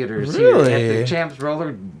of the theaters here at the Champs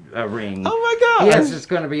Roller Ring. Oh my God! Yes, it's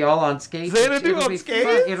going to be all on skates. Xanadu on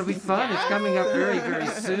skates? It'll be fun. It's coming up very, very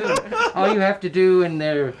soon. All you have to do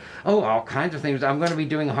all kinds of things. I'm going to be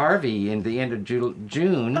doing Harvey in the end of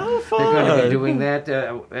June. Oh, fun! They're going to be doing that,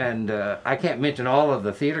 and I can't mention all of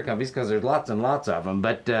the theater companies because there's lots and lots of them.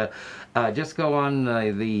 But just go on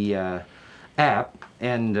the app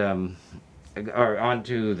and or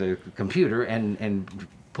onto the computer and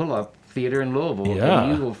pull up Theater in Louisville,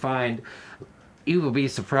 and you will be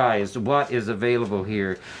surprised what is available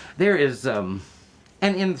here. There is, and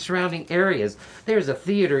in the surrounding areas, there's a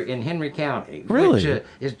theater in Henry County, which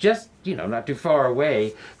is just not too far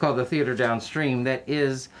away, called the Theater Downstream.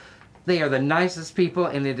 They are the nicest people,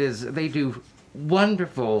 and they do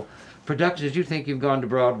wonderful productions, you think you've gone to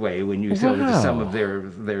Broadway when you go to some of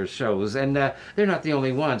their shows. And they're not the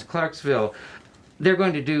only ones. Clarksville, they're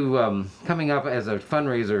going to do, coming up as a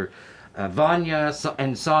fundraiser, Vanya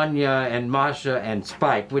and Sonia and Masha and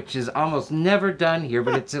Spike, which is almost never done here,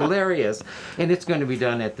 but it's hilarious. And it's going to be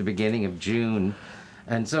done at the beginning of June.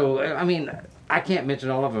 And so, I mean, I can't mention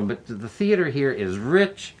all of them, but the theater here is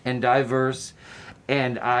rich and diverse.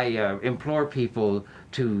 And I implore people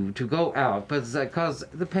to go out, because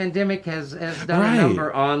the pandemic has done a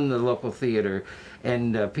number on the local theater,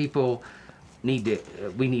 and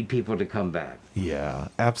we need people to come back. Yeah,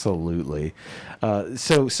 absolutely.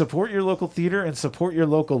 So support your local theater and support your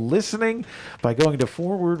local listening by going to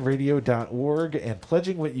forwardradio.org and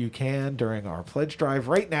pledging what you can during our pledge drive.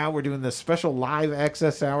 Right now, we're doing this special live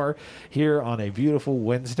access hour here on a beautiful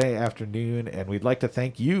Wednesday afternoon, and we'd like to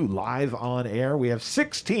thank you live on air. We have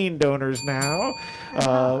 16 donors now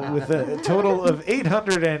with a total of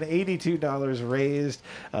 $882 raised.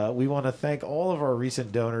 We want to thank all of our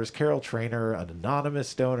recent donors: Carol Trainer, an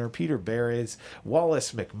anonymous donor, Peter Berries,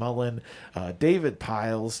 Wallace McMullen, David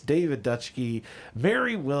Piles, David Dutchke,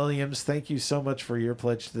 Mary Williams. Thank you so much for your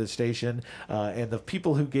pledge to the station, and the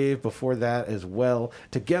people who gave before that as well.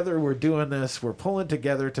 Together we're doing this. We're pulling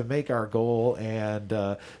together to make our goal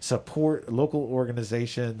and support local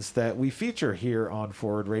organizations that we feature here on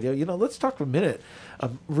Forward Radio. You know, let's talk a minute,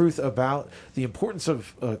 Ruth, about the importance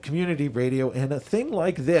of community radio and a thing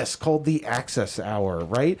like this called the Access Hour,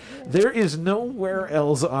 right? There is nowhere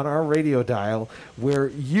else on our radio dial where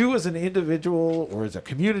you as an individual or as a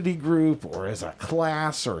community group or as a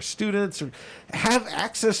class or students have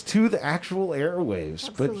access to the actual airwaves.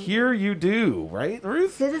 Absolutely. But here you do, right,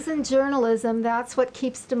 Ruth? Citizen journalism, that's what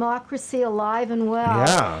keeps democracy alive and well.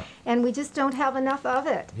 Yeah. And we just don't have enough of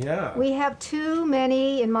it. Yeah. We have too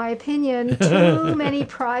many, in my opinion, too many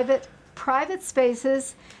private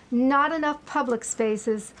spaces, not enough public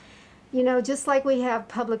spaces. You know, just like we have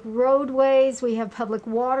public roadways, we have public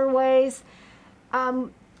waterways.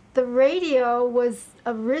 The radio was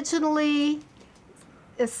originally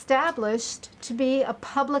established to be a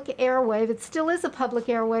public airwave. It still is a public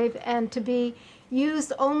airwave, and to be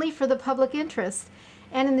used only for the public interest.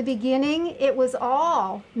 And in the beginning, it was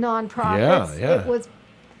all nonprofits. Yeah.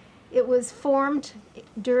 It was formed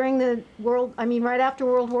during right after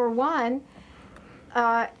World War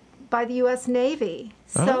I, by the U.S. Navy.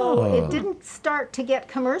 So it didn't start to get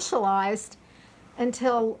commercialized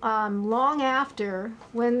until long after,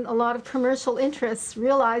 when a lot of commercial interests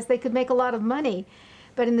realized they could make a lot of money.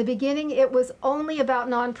 But in the beginning, it was only about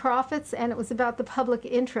nonprofits, and it was about the public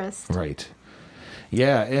interest. Right.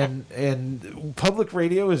 Yeah, and public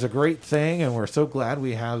radio is a great thing, and we're so glad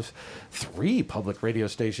we have 3 public radio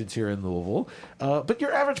stations here in Louisville. But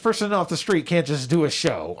your average person off the street can't just do a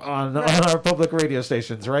show on our public radio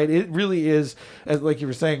stations, right? It really is, like you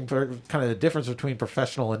were saying, kind of the difference between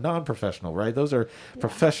professional and non-professional, right? Those are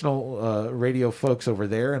professional radio folks over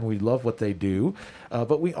there, and we love what they do.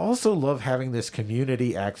 But we also love having this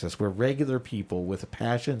community access where regular people with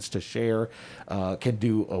passions to share can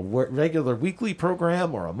do a regular weekly program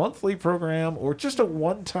or a monthly program or just a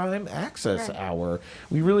one-time access hour.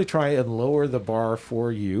 We really try and lower the bar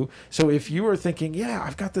for you. So if you are thinking, yeah,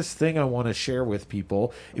 I've got this thing I want to share with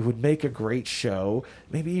people, it would make a great show,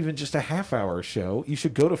 maybe even just a half-hour show, you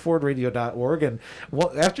should go to forwardradio.org, and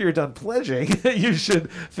after you're done pledging, you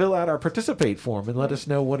should fill out our participate form and let us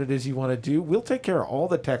know what it is you want to do. We'll take care of all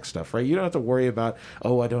the tech stuff, right? You don't have to worry about,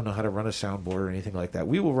 I don't know how to run a soundboard or anything like that.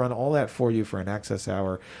 We will run all that for you for an access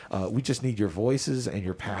hour. We just need your voices and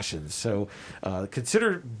your passions. So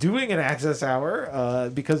consider doing an access hour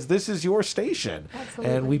because this is your station.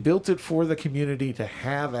 Absolutely. And we built it for the community to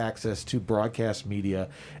have access to broadcast media,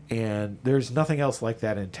 and there's nothing else like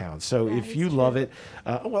that in town. So if you love it,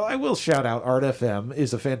 I will shout out Art FM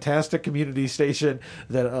is a fantastic community station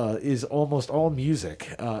that is almost all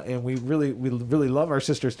music, and we really love our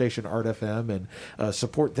sister station Art FM and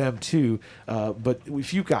support them too. But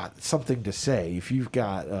if you've got something to say, if you've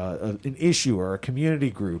got an issue or a community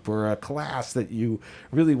group or a class that you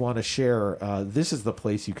really want to share, this is the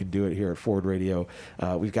place you can do it here at Forward Radio.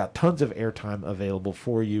 We've got tons of airtime available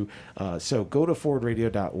for you. So go to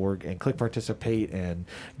forwardradio.org and click participate and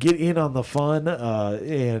get in on the fun.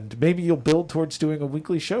 And maybe you'll build towards doing a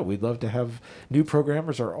weekly show. We'd love to have new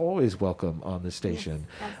programmers are always welcome on the station.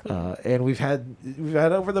 Yes, and we've had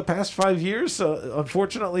over the past 5 years,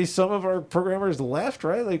 unfortunately, some of our programmers left,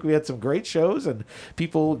 right? Like we had some great shows and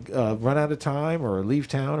people run out of time. time or leave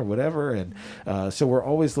town or whatever. And so we're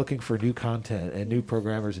always looking for new content and new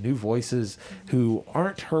programmers, new voices who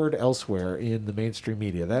aren't heard elsewhere in the mainstream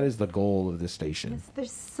media. That is the goal of this station. Yes,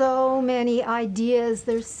 there's so many ideas.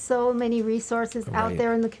 There's so many resources out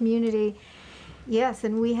there in the community. Yes,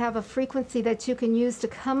 and we have a frequency that you can use to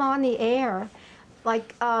come on the air.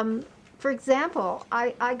 Like, for example,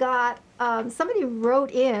 I got, somebody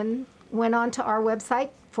went onto our website,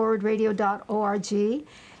 forwardradio.org,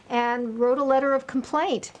 and wrote a letter of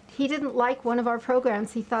complaint. He didn't like one of our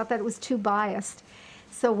programs. He thought that it was too biased.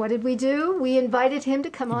 So what did we do? We invited him to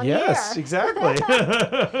come on the air. Yes, exactly.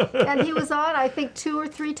 And he was on, I think, 2 or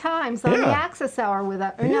 3 times on the Access Hour with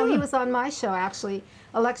us. Or no, he was on my show, actually,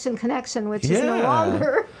 Election Connection, which is no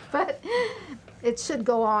longer, but it should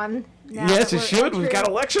go on now. Yes, it should. We've got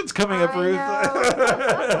elections coming up, Ruth.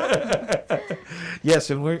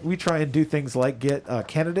 Yes, and we try and do things like get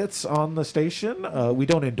candidates on the station. We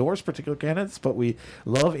don't endorse particular candidates, but we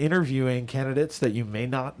love interviewing candidates that you may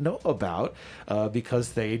not know about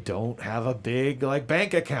because they don't have a big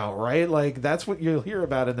bank account, right? Like that's what you'll hear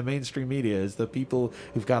about in the mainstream media is the people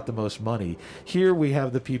who've got the most money. Here we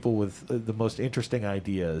have the people with the most interesting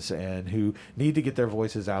ideas and who need to get their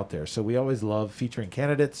voices out there. So we always love featuring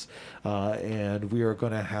candidates, and we are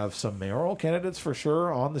going to have some mayoral candidates for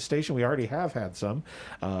sure on the station. We already have had some.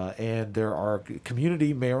 And there are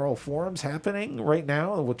community mayoral forums happening right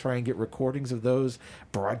now, and we'll try and get recordings of those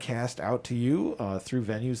broadcast out to you through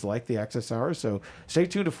venues like the Access Hour. So stay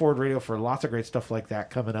tuned to Forward Radio for lots of great stuff like that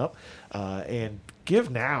coming up. And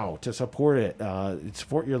give now to support it.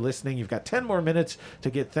 Support your listening. You've got 10 more minutes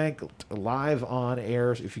to get thanked live on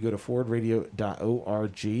air if you go to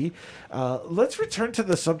forwardradio.org. Let's return to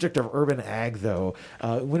the subject of urban ag, though.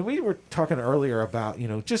 When we were talking earlier about,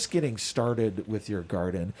 just getting started with your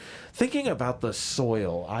garden, thinking about the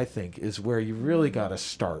soil, I think, is where you really got to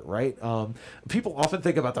start, right? People often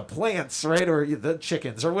think about the plants, right, or the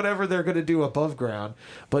chickens or whatever they're going to do above ground.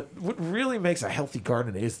 But what really makes a healthy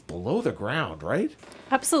garden is below the ground, right?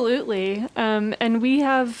 Absolutely. And we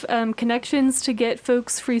have connections to get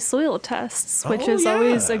folks free soil tests, which is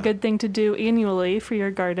always a good thing to do annually for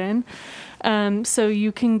your garden. So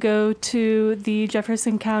you can go to the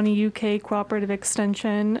Jefferson County UK Cooperative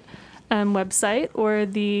Extension website or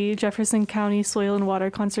the Jefferson County Soil and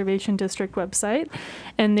Water Conservation District website.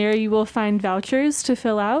 And there you will find vouchers to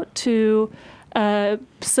fill out to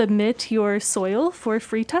submit your soil for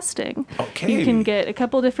free testing. Okay. You can get a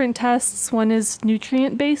couple different tests. One is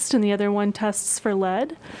nutrient-based and the other one tests for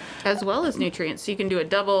lead. As well as nutrients. So you can do a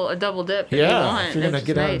double dip if you Yeah, want. if you're going to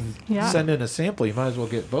get out and Yeah. send in a sample, you might as well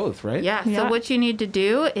get both, right? Yeah, so what you need to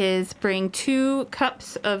do is bring 2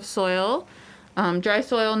 cups of soil, dry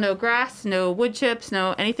soil, no grass, no wood chips,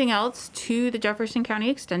 no anything else, to the Jefferson County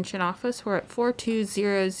Extension Office. We're at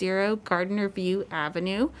 4200 Gardner View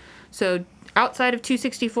Avenue. So outside of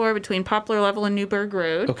 264 between Poplar Level and Newburgh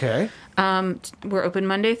Road. Okay. We're open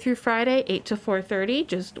Monday through Friday, 8 to 4:30.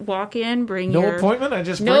 Just walk in, bring No your... appointment? I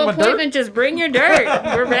just bring No my appointment, dirt? just bring your dirt.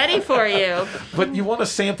 We're ready for you. But you want to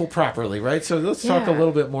sample properly, right? So let's talk a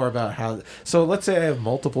little bit more about how... So let's say I have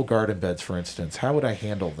multiple garden beds, for instance. How would I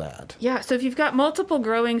handle that? Yeah, so if you've got multiple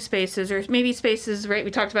growing spaces, or maybe spaces, right,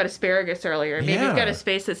 we talked about asparagus earlier. Maybe you've got a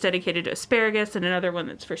space that's dedicated to asparagus and another one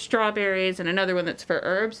that's for strawberries and another one that's for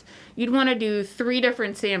herbs. You'd want to do 3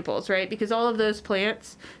 different samples, right? Because all of those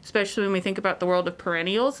plants, especially when we think about the world of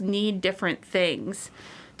perennials, need different things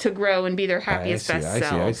to grow and be their happiest, best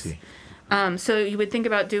selves. I see. So you would think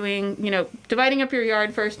about doing, dividing up your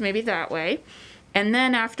yard first, maybe that way. And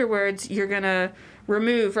then afterwards, you're going to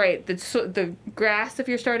remove, right, the grass if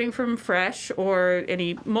you're starting from fresh, or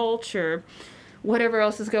any mulch or whatever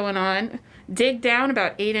else is going on. Dig down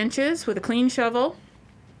about 8 inches with a clean shovel.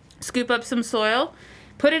 Scoop up some soil.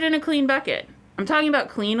 Put it in a clean bucket. I'm talking about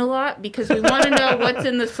clean a lot because we want to know what's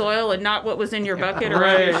in the soil and not what was in your bucket or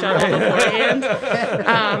on your shovel beforehand.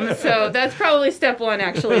 So that's probably step 1,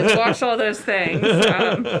 actually, is wash all those things.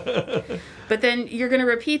 But then you're going to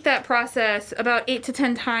repeat that process about 8 to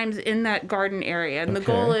 10 times in that garden area. And the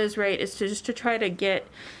goal is, right, is to try to get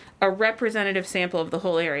a representative sample of the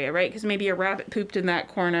whole area, right? Because maybe a rabbit pooped in that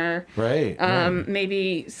corner. Right.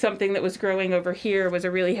 Maybe something that was growing over here was a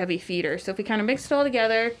really heavy feeder. So if we kind of mix it all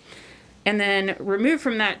together and then remove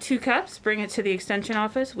from that 2 cups, bring it to the extension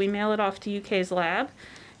office, we mail it off to UK's lab.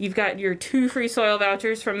 You've got your 2 free soil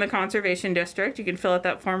vouchers from the Conservation District. You can fill out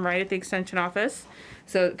that form right at the extension office.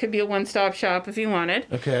 So it could be a one-stop shop if you wanted.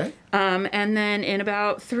 Okay. And then in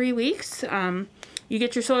about 3 weeks, you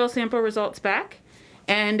get your soil sample results back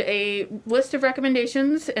and a list of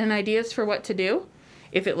recommendations and ideas for what to do.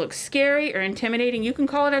 If it looks scary or intimidating, you can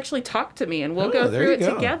call and actually talk to me, and we'll go through it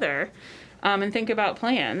together. and think about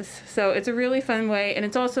plans. So it's a really fun way, and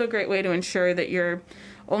it's also a great way to ensure that you're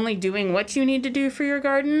only doing what you need to do for your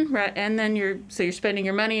garden, right? And then you're spending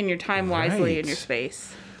your money and your time wisely in your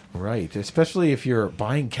space. Right, especially if you're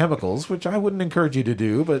buying chemicals, which I wouldn't encourage you to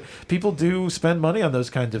do, but people do spend money on those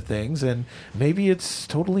kinds of things, and maybe it's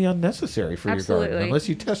totally unnecessary for your garden. Unless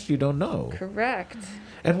you test, you don't know. Correct.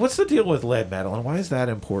 And what's the deal with lead, Madeline? Why is that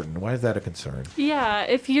important? Why is that a concern? Yeah,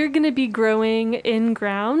 if you're going to be growing in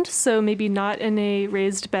ground, so maybe not in a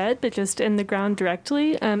raised bed, but just in the ground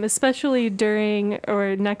directly, especially during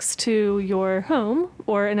or next to your home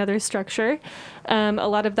or another structure, a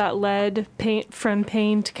lot of that lead from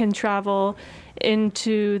paint can travel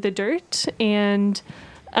into the dirt, and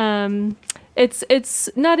it's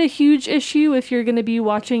not a huge issue if you're going to be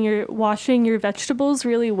washing your vegetables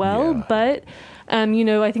really well, but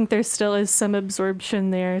I think there still is some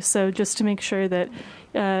absorption there. So just to make sure that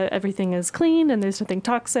everything is clean and there's nothing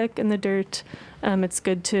toxic in the dirt, it's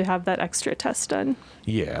good to have that extra test done.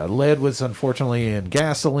 Yeah, lead was unfortunately in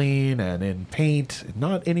gasoline and in paint.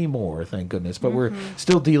 Not anymore, thank goodness. But we're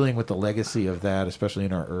still dealing with the legacy of that, especially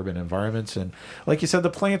in our urban environments. And like you said, the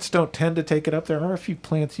plants don't tend to take it up. There are a few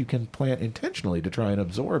plants you can plant intentionally to try and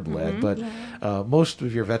absorb lead, but most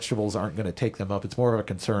of your vegetables aren't going to take them up. It's more of a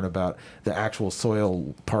concern about the actual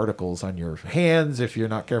soil particles on your hands if you're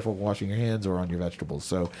not careful washing your hands, or on your vegetables.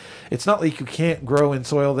 So it's not like you can't grow in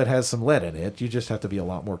soil that has some lead in it. You just have to be a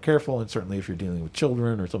lot more careful, and certainly if you're dealing with children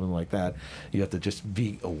or something like that, you have to just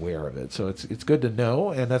be aware of it. So it's good to know,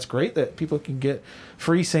 and that's great that people can get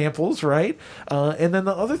free samples, right? And then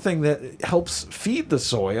the other thing that helps feed the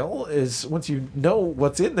soil is, once you know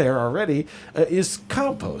what's in there already, is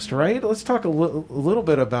compost, right? Let's talk a little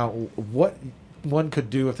bit about what one could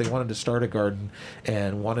do if they wanted to start a garden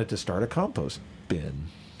and wanted to start a compost bin.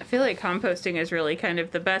 I feel like composting is really kind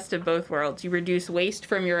of the best of both worlds. You reduce waste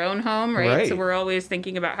from your own home, right? So we're always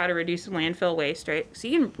thinking about how to reduce landfill waste, right? So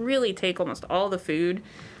you can really take almost all the food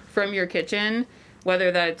from your kitchen,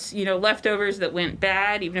 whether that's, leftovers that went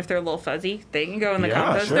bad, even if they're a little fuzzy, they can go in the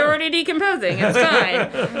compost. Sure. They're already decomposing. It's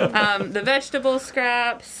fine. The vegetable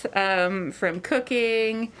scraps from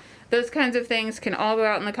cooking, those kinds of things can all go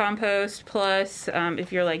out in the compost. Plus,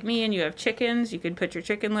 if you're like me and you have chickens, you could put your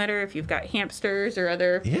chicken litter. If you've got hamsters or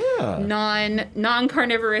other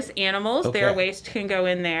non-carnivorous animals, their waste can go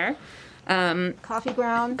in there. Coffee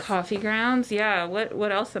grounds. Yeah.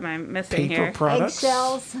 What else am I missing Paper here? products.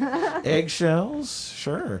 Eggshells.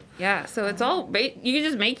 Sure. Yeah. So it's all you can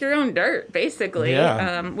just make your own dirt, basically.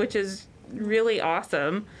 Which is really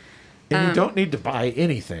awesome. And you don't need to buy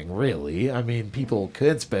anything, really. I mean, people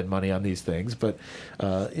could spend money on these things, but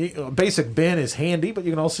a basic bin is handy, but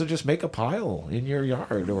you can also just make a pile in your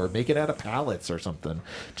yard or make it out of pallets or something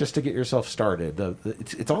just to get yourself started.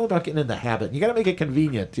 It's all about getting in the habit. You got to make it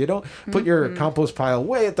convenient. You don't put your compost pile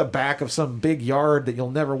way at the back of some big yard that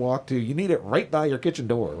you'll never walk to. You need it right by your kitchen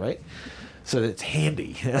door, right? So it's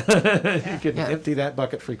handy. You can empty that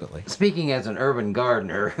bucket frequently. Speaking as an urban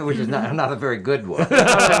gardener, which is not a very good one,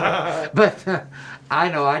 but I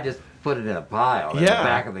know I just put it in a pile in the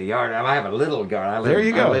back of the yard. I have a little garden. I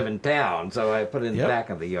live in town, so I put it in the back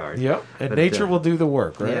of the yard. Yep, and nature will do the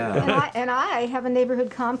work, right? Yeah. And I have a neighborhood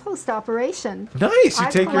compost operation. Nice. You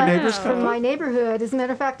take your neighbor's compost from my neighborhood. As a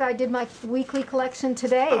matter of fact, I did my weekly collection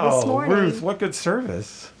this morning. Ruth, what good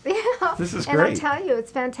service. Yeah. This is great. And I tell you,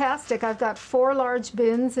 it's fantastic. I've got 4 large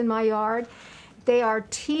bins in my yard. They are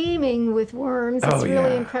teeming with worms. It's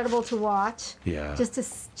really incredible to watch. Yeah.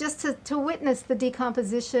 Just to witness the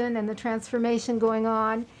decomposition and the transformation going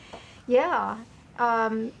on. Yeah.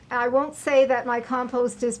 I won't say that my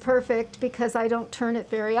compost is perfect because I don't turn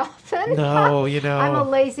it very often. No, I'm a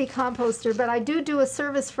lazy composter, but I do a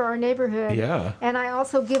service for our neighborhood. Yeah. And I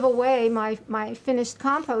also give away my finished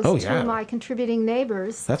compost to my contributing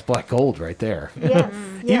neighbors. That's black gold right there. Yes.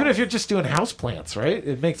 Even if you're just doing house plants, right?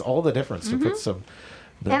 It makes all the difference to put some.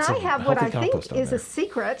 And I have what I think is a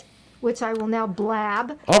secret, which I will now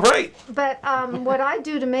blab. All right. But what I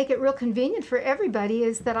do to make it real convenient for everybody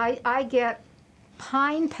is that I get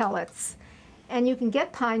pine pellets, and you can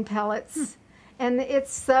get pine pellets, and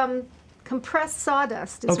it's compressed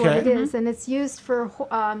sawdust is what it is, and it's used for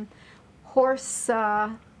horse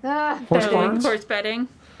bedding.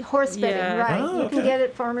 Horse bedding, right? Oh, you can get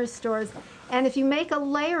it at farmers stores. And if you make a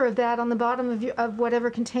layer of that on the bottom of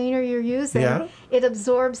whatever container you're using, it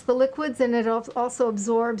absorbs the liquids, and it also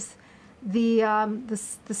absorbs the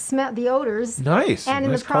smell, the odors. Nice. And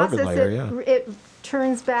in nice the process, layer, it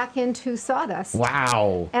turns back into sawdust.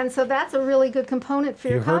 Wow. And so that's a really good component for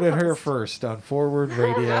your compost. You heard it here first on Forward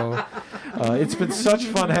Radio. It's been such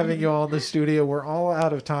fun having you all in the studio. We're all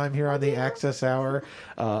out of time here on the Access Hour.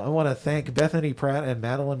 I want to thank Bethany Pratt and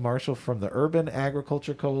Madeline Marshall from the Urban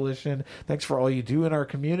Agriculture Coalition. Thanks for all you do in our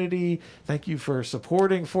community. Thank you for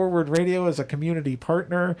supporting Forward Radio as a community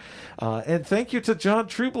partner. And thank you to John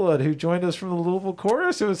Trueblood, who joined us from the Louisville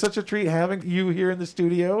Chorus. It was such a treat having you here in the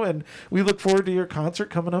studio, and we look forward to your concert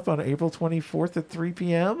coming up on April 24th at 3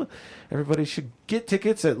 p.m. Everybody should get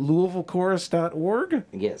tickets at LouisvilleChorus.org.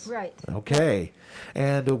 Yes. Right. Okay.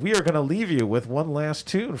 And we are going to leave you with one last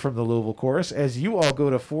tune from the Louisville Chorus as you all go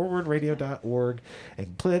to forwardradio.org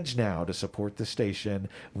and pledge now to support the station.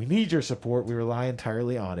 We need your support. We rely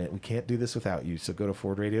entirely on it. We can't do this without you. So go to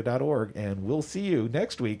forwardradio.org, and we'll see you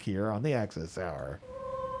next week here on the Access Hour.